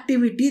same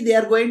activity they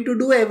are going to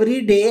do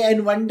every day,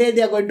 and one day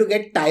they are going to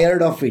get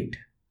tired of it.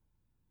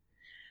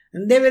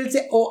 And they will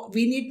say, oh,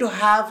 we need to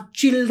have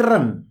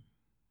children.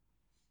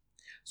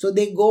 So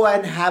they go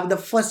and have the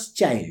first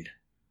child.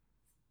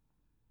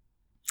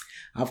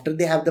 After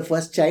they have the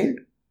first child,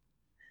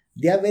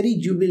 they are very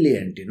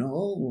jubilant,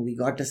 oh, we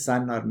got a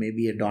son or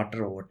maybe a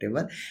daughter or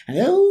whatever. And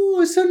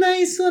oh, so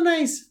nice, so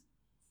nice.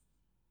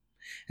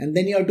 And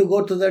then you have to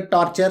go to the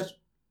torture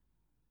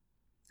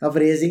of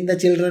raising the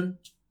children.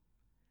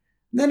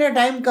 Then a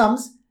time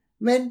comes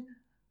when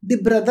the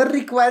brother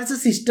requires a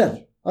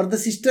sister, or the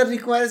sister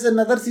requires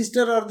another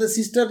sister, or the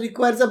sister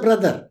requires a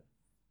brother.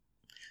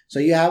 So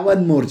you have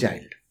one more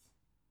child.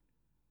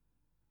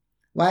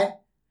 Why?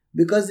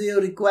 Because you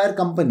require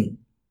company.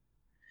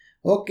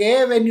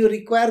 Okay, when you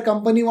require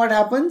company, what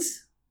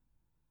happens?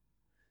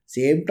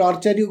 Same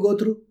torture you go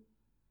through.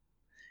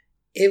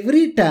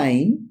 Every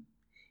time,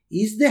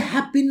 is the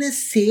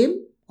happiness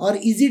same or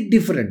is it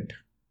different?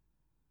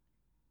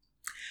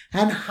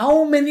 And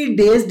how many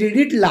days did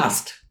it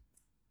last?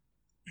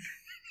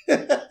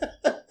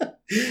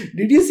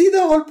 Did you see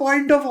the whole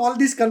point of all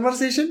this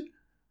conversation?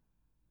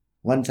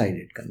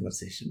 One-sided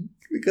conversation,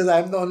 because I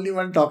am the only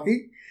one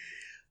talking.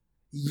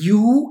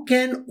 You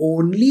can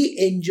only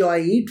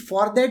enjoy it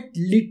for that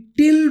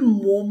little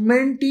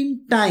moment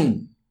in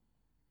time.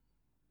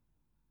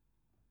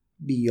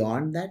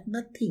 Beyond that,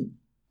 nothing.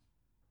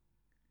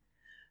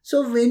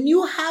 So when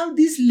you have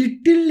these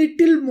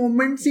little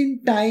moments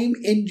in time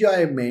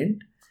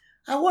enjoyment,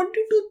 I want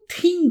you to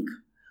think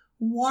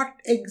what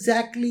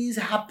exactly is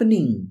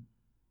happening.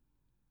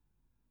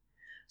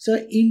 So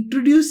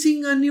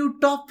introducing a new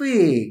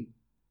topic.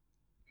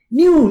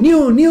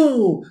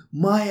 New,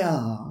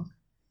 Maya.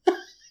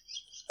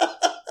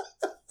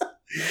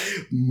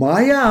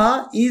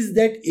 Maya is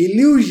that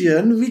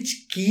illusion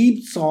which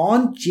keeps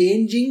on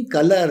changing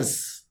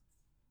colors.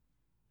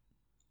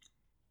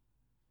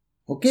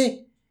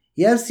 Okay,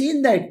 you have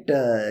seen that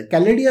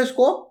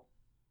kaleidoscope?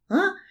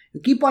 Huh?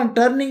 You keep on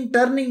turning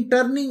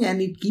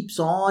and it keeps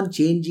on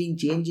changing,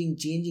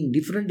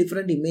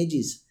 different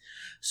images.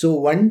 So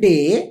one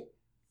day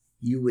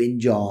you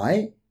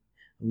enjoy,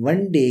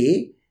 one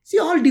day, see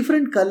all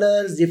different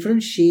colors,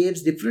 different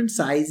shapes, different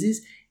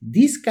sizes.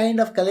 This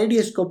kind of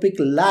kaleidoscopic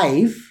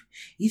life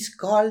is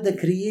called the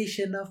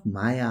creation of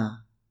Maya.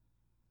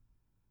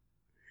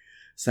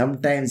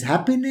 Sometimes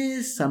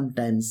happiness,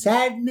 sometimes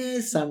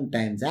sadness,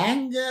 sometimes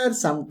anger,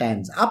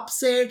 sometimes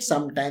upset,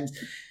 sometimes,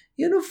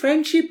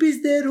 friendship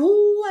is there.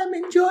 Oh, I'm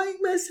enjoying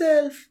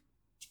myself.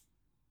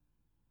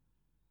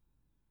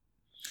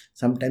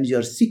 Sometimes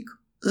you're sick.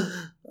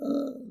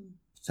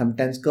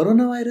 Sometimes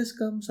coronavirus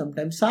comes,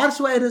 sometimes SARS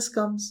virus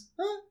comes.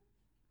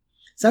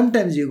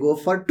 Sometimes you go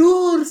for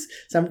tours,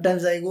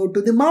 sometimes I go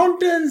to the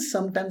mountains,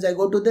 sometimes I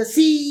go to the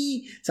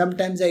sea,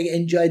 sometimes I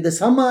enjoy the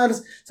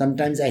summers,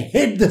 sometimes I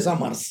hate the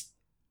summers.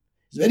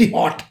 It's very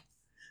hot.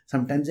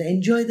 Sometimes I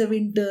enjoy the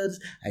winters,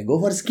 I go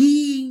for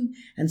skiing,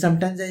 and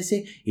sometimes I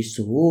say, it's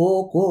so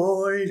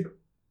cold.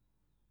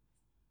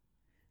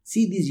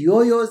 See, these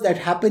yo-yos that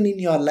happen in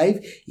your life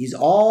is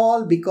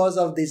all because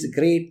of this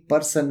great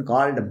person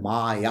called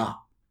Maya.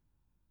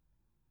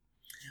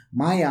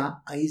 Maya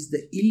is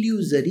the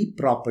illusory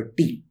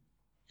property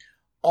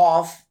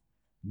of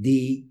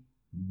the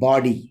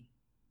body.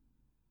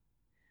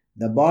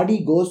 The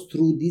body goes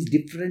through these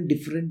different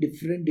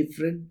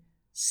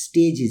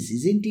stages,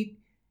 isn't it?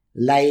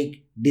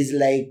 Like,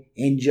 dislike,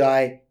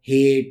 enjoy,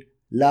 hate,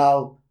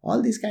 love,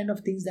 all these kind of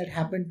things that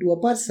happen to a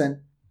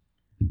person.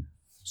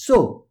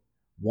 So,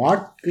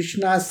 what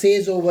Krishna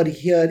says over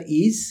here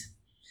is,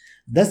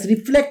 thus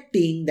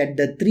reflecting that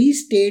the three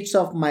states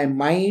of my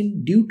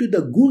mind due to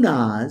the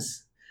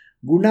gunas,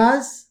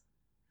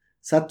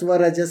 sattva,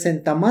 rajas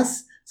and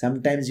tamas,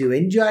 sometimes you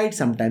enjoyed,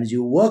 sometimes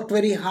you worked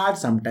very hard,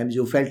 sometimes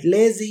you felt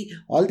lazy,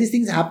 all these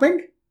things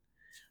happened.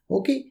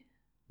 Okay,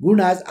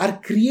 gunas are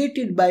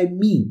created by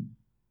me.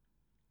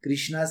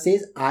 Krishna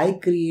says, I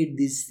create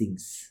these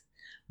things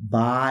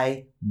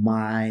by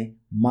my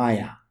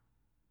Maya.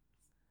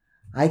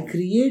 I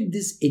create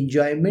this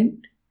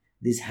enjoyment,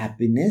 this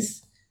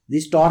happiness,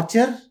 this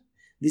torture,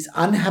 this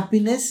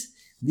unhappiness,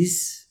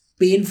 this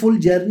painful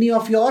journey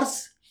of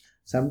yours.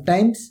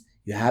 Sometimes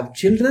you have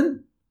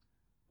children,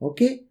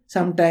 okay?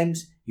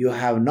 Sometimes you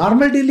have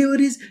normal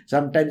deliveries,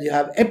 sometimes you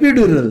have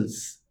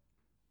epidurals.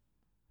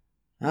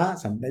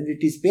 Sometimes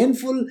it is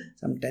painful,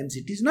 sometimes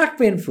it is not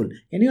painful.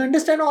 Can you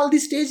understand all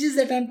these stages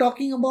that I am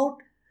talking about?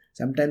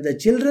 Sometimes the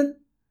children,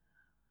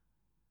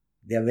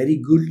 they are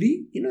very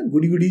goody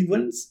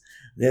ones.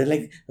 They're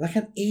like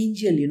an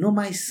angel.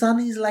 My son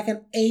is like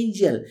an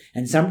angel.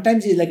 And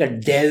sometimes he's like a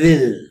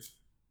devil.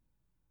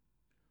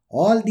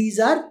 All these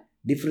are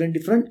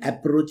different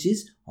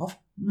approaches of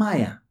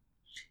Maya.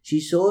 She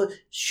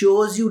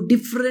shows you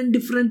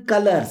different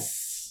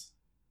colors.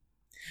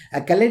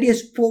 A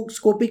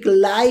kaleidoscopic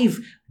life,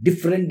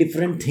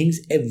 different things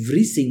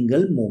every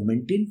single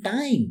moment in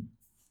time.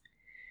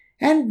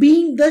 And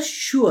being thus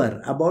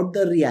sure about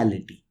the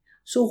reality.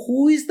 So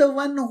who is the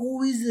one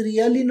who is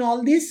real in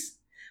all this?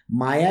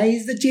 Maya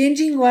is the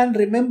changing one,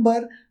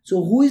 remember.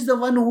 So who is the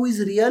one who is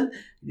real?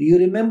 Do you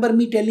remember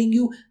me telling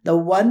you? The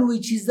one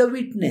which is the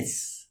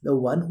witness. The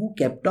one who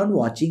kept on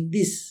watching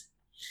this.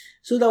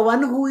 So the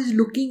one who is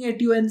looking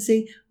at you and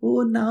saying,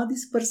 oh, now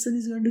this person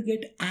is going to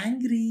get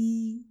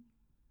angry.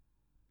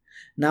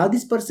 Now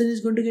this person is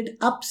going to get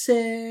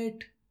upset.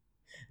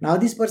 Now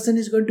this person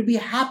is going to be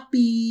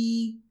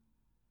happy.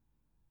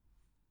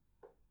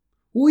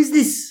 Who is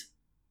this?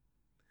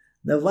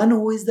 The one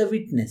who is the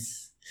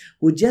witness,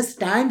 who just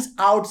stands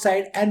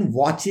outside and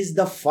watches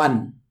the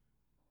fun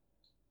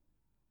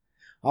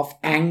of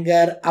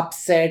anger,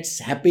 upsets,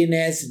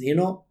 happiness,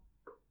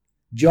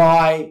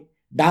 joy,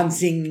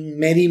 dancing,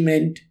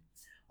 merriment,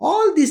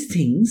 all these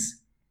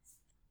things.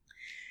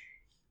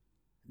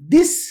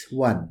 This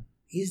one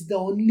is the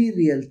only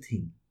real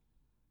thing.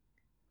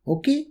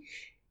 Okay?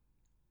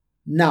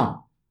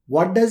 Now,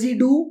 what does he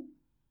do?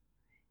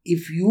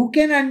 If you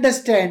can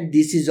understand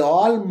this is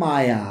all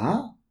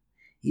Maya,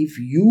 if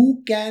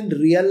you can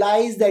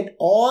realize that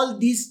all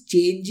these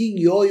changing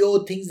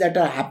yo-yo things that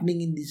are happening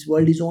in this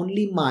world is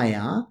only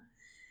Maya,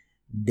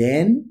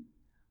 then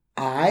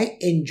I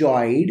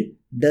enjoyed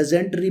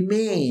doesn't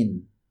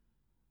remain.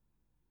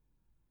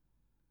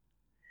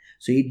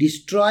 So he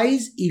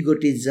destroys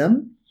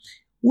egotism,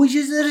 which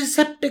is a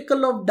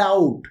receptacle of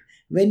doubt.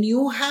 When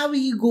you have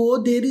ego,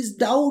 there is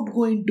doubt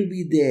going to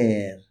be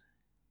there.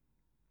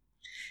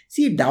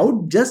 See,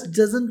 doubt just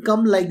doesn't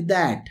come like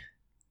that.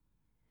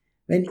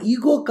 When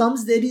ego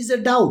comes, there is a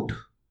doubt.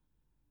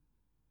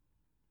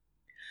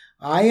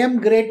 I am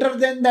greater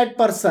than that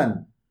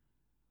person.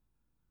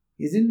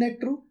 Isn't that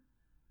true?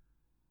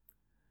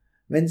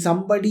 When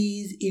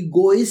somebody is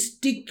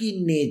egoistic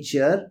in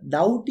nature,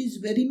 doubt is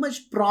very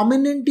much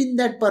prominent in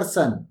that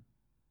person.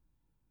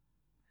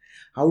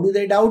 How do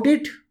they doubt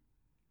it?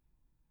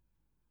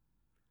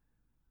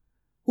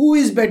 Who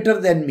is better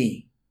than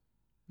me?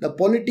 The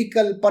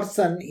political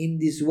person in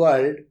this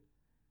world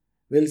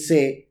will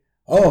say,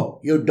 oh,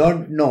 you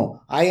don't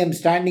know. I am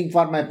standing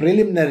for my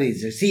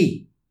preliminaries.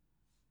 See,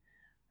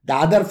 the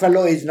other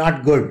fellow is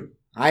not good.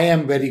 I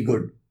am very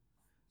good.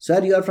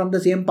 Sir, you are from the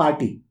same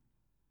party.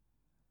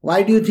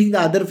 Why do you think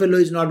the other fellow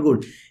is not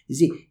good? You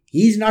see,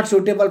 he is not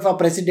suitable for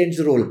president's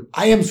role.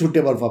 I am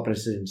suitable for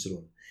president's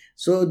role.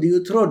 So do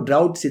you throw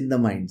doubts in the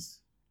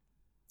minds?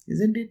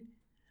 Isn't it?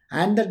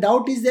 And the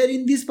doubt is there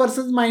in this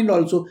person's mind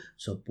also.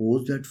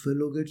 Suppose that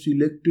fellow gets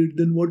elected,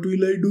 then what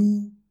will I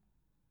do?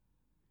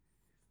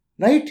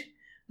 Right?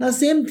 Now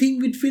same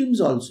thing with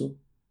films also.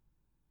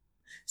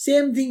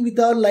 Same thing with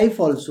our life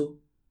also.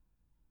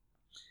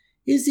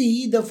 You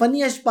see, the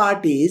funniest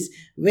part is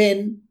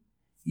when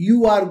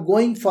you are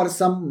going for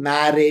some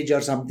marriage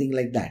or something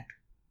like that.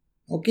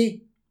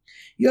 Okay?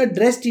 You are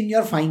dressed in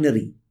your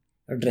finery.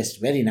 You are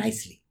dressed very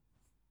nicely.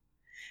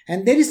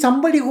 And there is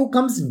somebody who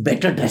comes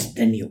better dressed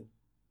than you.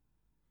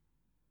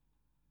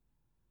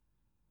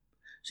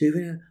 So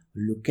even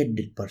look at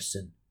that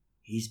person.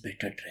 He is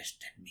better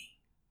dressed than me.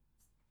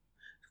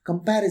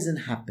 Comparison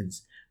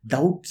happens.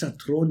 Doubts are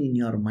thrown in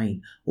your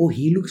mind. Oh,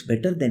 he looks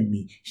better than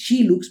me.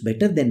 She looks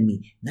better than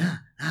me.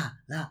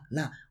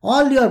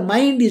 All your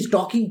mind is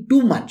talking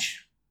too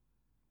much.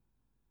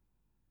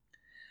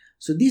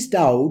 So these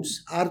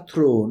doubts are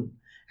thrown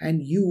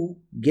and you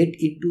get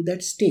into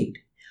that state.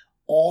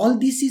 All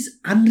this is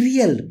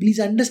unreal. Please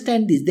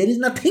understand this. There is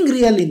nothing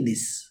real in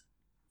this.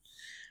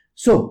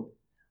 So,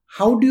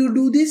 how do you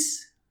do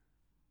this?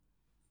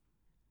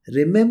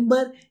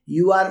 Remember,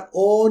 you are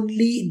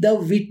only the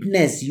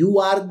witness. You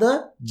are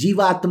the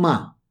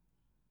Jivatma.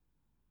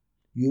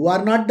 You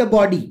are not the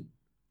body.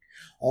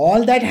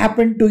 All that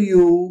happened to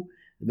you,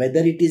 whether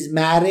it is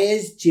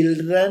marriage,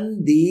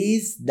 children,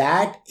 this,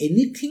 that,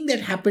 anything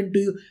that happened to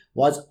you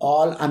was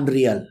all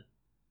unreal.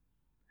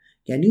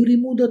 Can you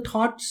remove the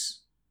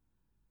thoughts?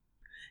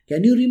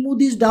 Can you remove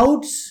these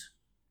doubts?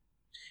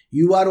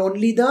 You are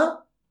only the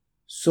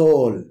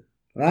soul,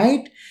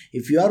 right?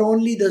 If you are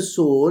only the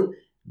soul,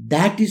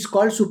 that is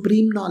called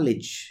supreme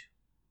knowledge.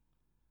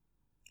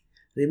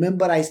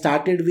 Remember, I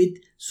started with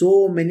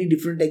so many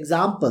different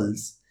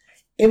examples.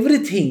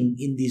 Everything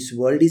in this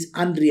world is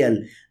unreal.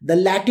 The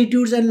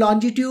latitudes and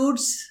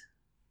longitudes,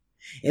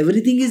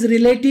 everything is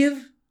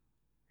relative.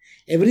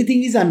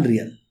 Everything is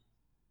unreal.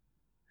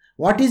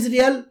 What is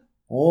real?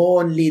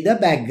 Only the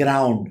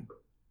background.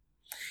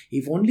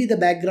 If only the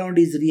background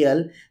is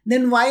real,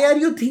 then why are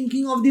you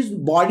thinking of these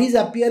bodies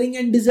appearing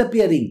and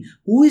disappearing?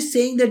 Who is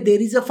saying that there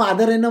is a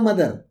father and a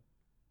mother?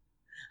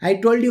 I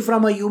told you,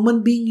 from a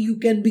human being you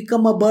can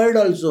become a bird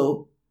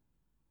also.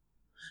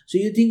 So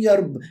you think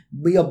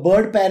your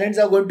bird parents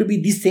are going to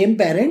be the same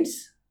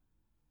parents?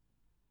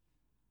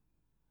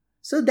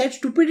 So that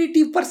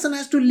stupidity person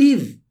has to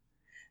leave.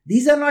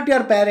 These are not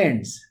your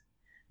parents.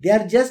 They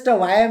are just a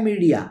via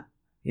media.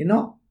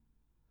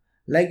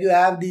 Like you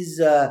have these,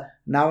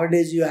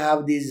 nowadays you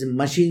have these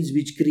machines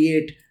which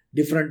create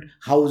different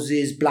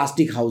houses,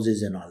 plastic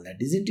houses and all that,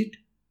 isn't it?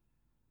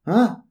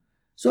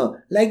 So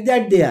like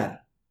that they are.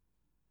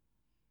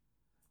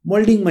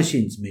 Molding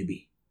machines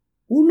maybe.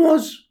 Who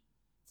knows?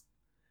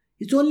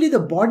 It's only the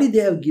body they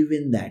have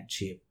given that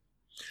shape.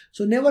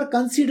 So never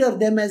consider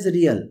them as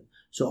real.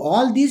 So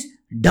all these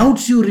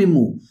doubts you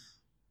remove.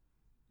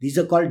 These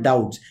are called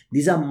doubts.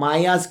 These are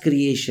Maya's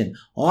creation.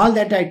 All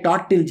that I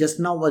taught till just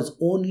now was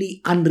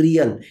only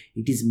unreal.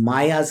 It is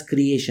Maya's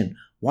creation.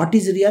 What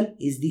is real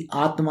is the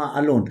Atma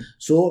alone.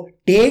 So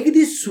take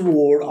this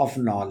sword of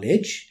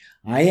knowledge.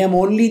 I am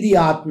only the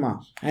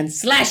Atma. And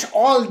slash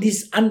all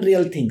these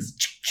unreal things.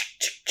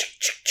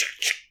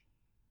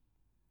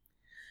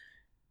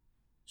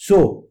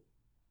 So,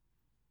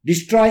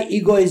 destroy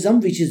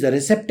egoism, which is the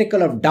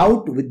receptacle of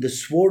doubt, with the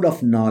sword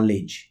of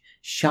knowledge,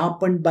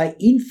 sharpened by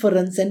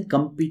inference and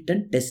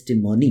competent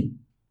testimony.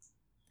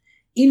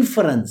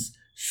 Inference,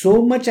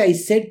 so much I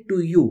said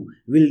to you,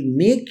 will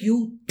make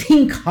you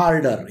think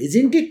harder,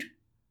 isn't it?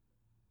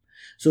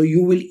 So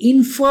you will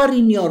infer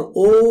in your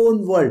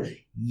own world,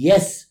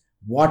 yes,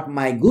 what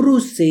my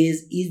Guru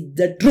says is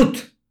the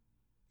truth.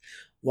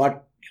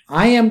 What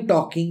I am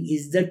talking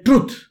is the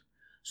truth.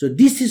 So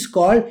this is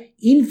called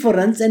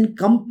inference and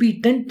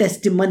competent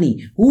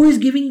testimony. Who is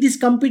giving this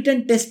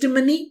competent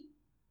testimony?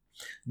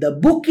 The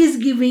book is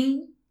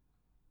giving.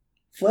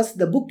 First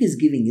the book is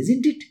giving,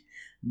 isn't it?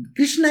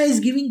 Krishna is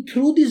giving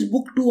through this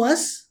book to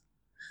us.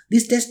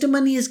 This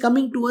testimony is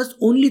coming to us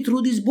only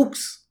through these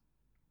books.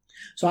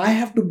 So I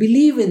have to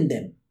believe in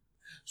them.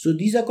 So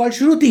these are called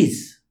Shrutis.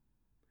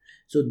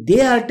 So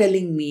they are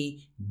telling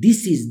me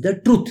this is the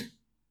truth.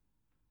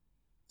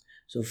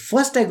 So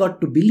first I got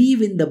to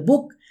believe in the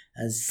book.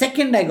 And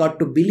second, I got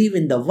to believe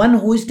in the one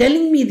who is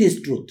telling me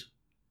this truth.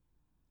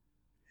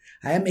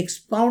 I am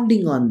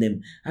expounding on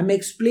them. I am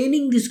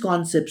explaining these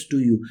concepts to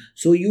you.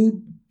 So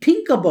you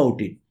think about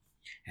it.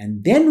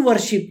 And then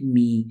worship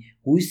me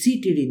who is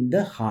seated in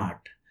the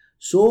heart.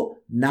 So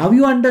now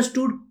you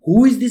understood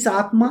who is this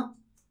Atma?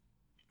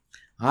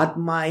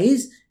 Atma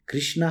is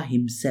Krishna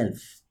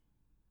himself.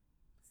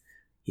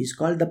 He is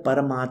called the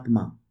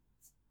Paramatma.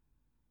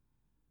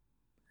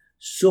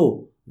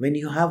 So, when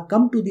you have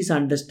come to this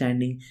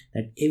understanding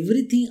that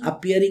everything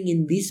appearing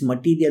in this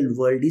material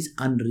world is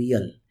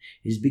unreal,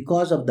 is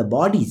because of the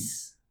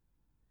bodies,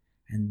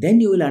 and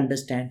then you will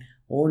understand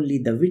only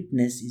the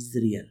witness is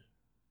real.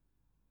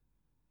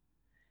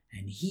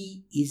 And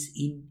he is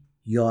in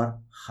your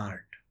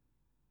heart.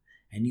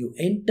 And you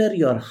enter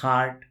your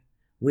heart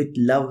with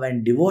love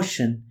and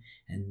devotion,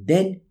 and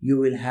then you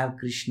will have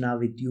Krishna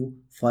with you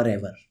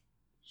forever.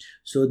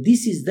 So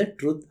this is the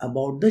truth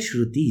about the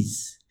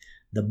Shrutis.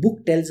 The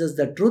book tells us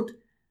the truth,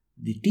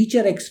 the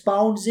teacher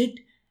expounds it,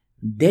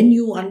 then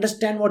you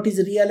understand what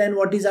is real and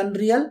what is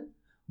unreal.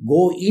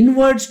 Go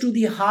inwards to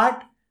the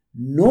heart,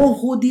 know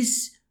who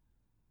this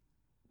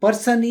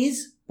person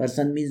is.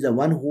 Person means the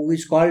one who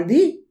is called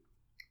the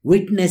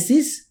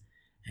witnesses,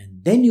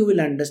 and then you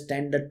will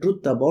understand the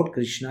truth about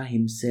Krishna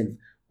himself,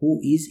 who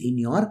is in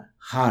your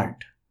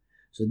heart.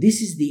 So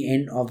this is the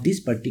end of this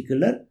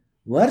particular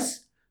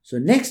verse. So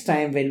next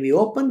time when we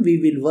open, we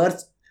will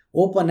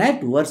open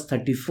at verse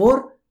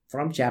 34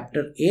 from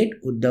chapter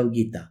 8 Uddhav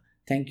Gita.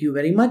 Thank you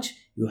very much.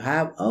 You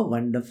have a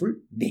wonderful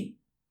day.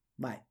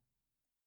 Bye.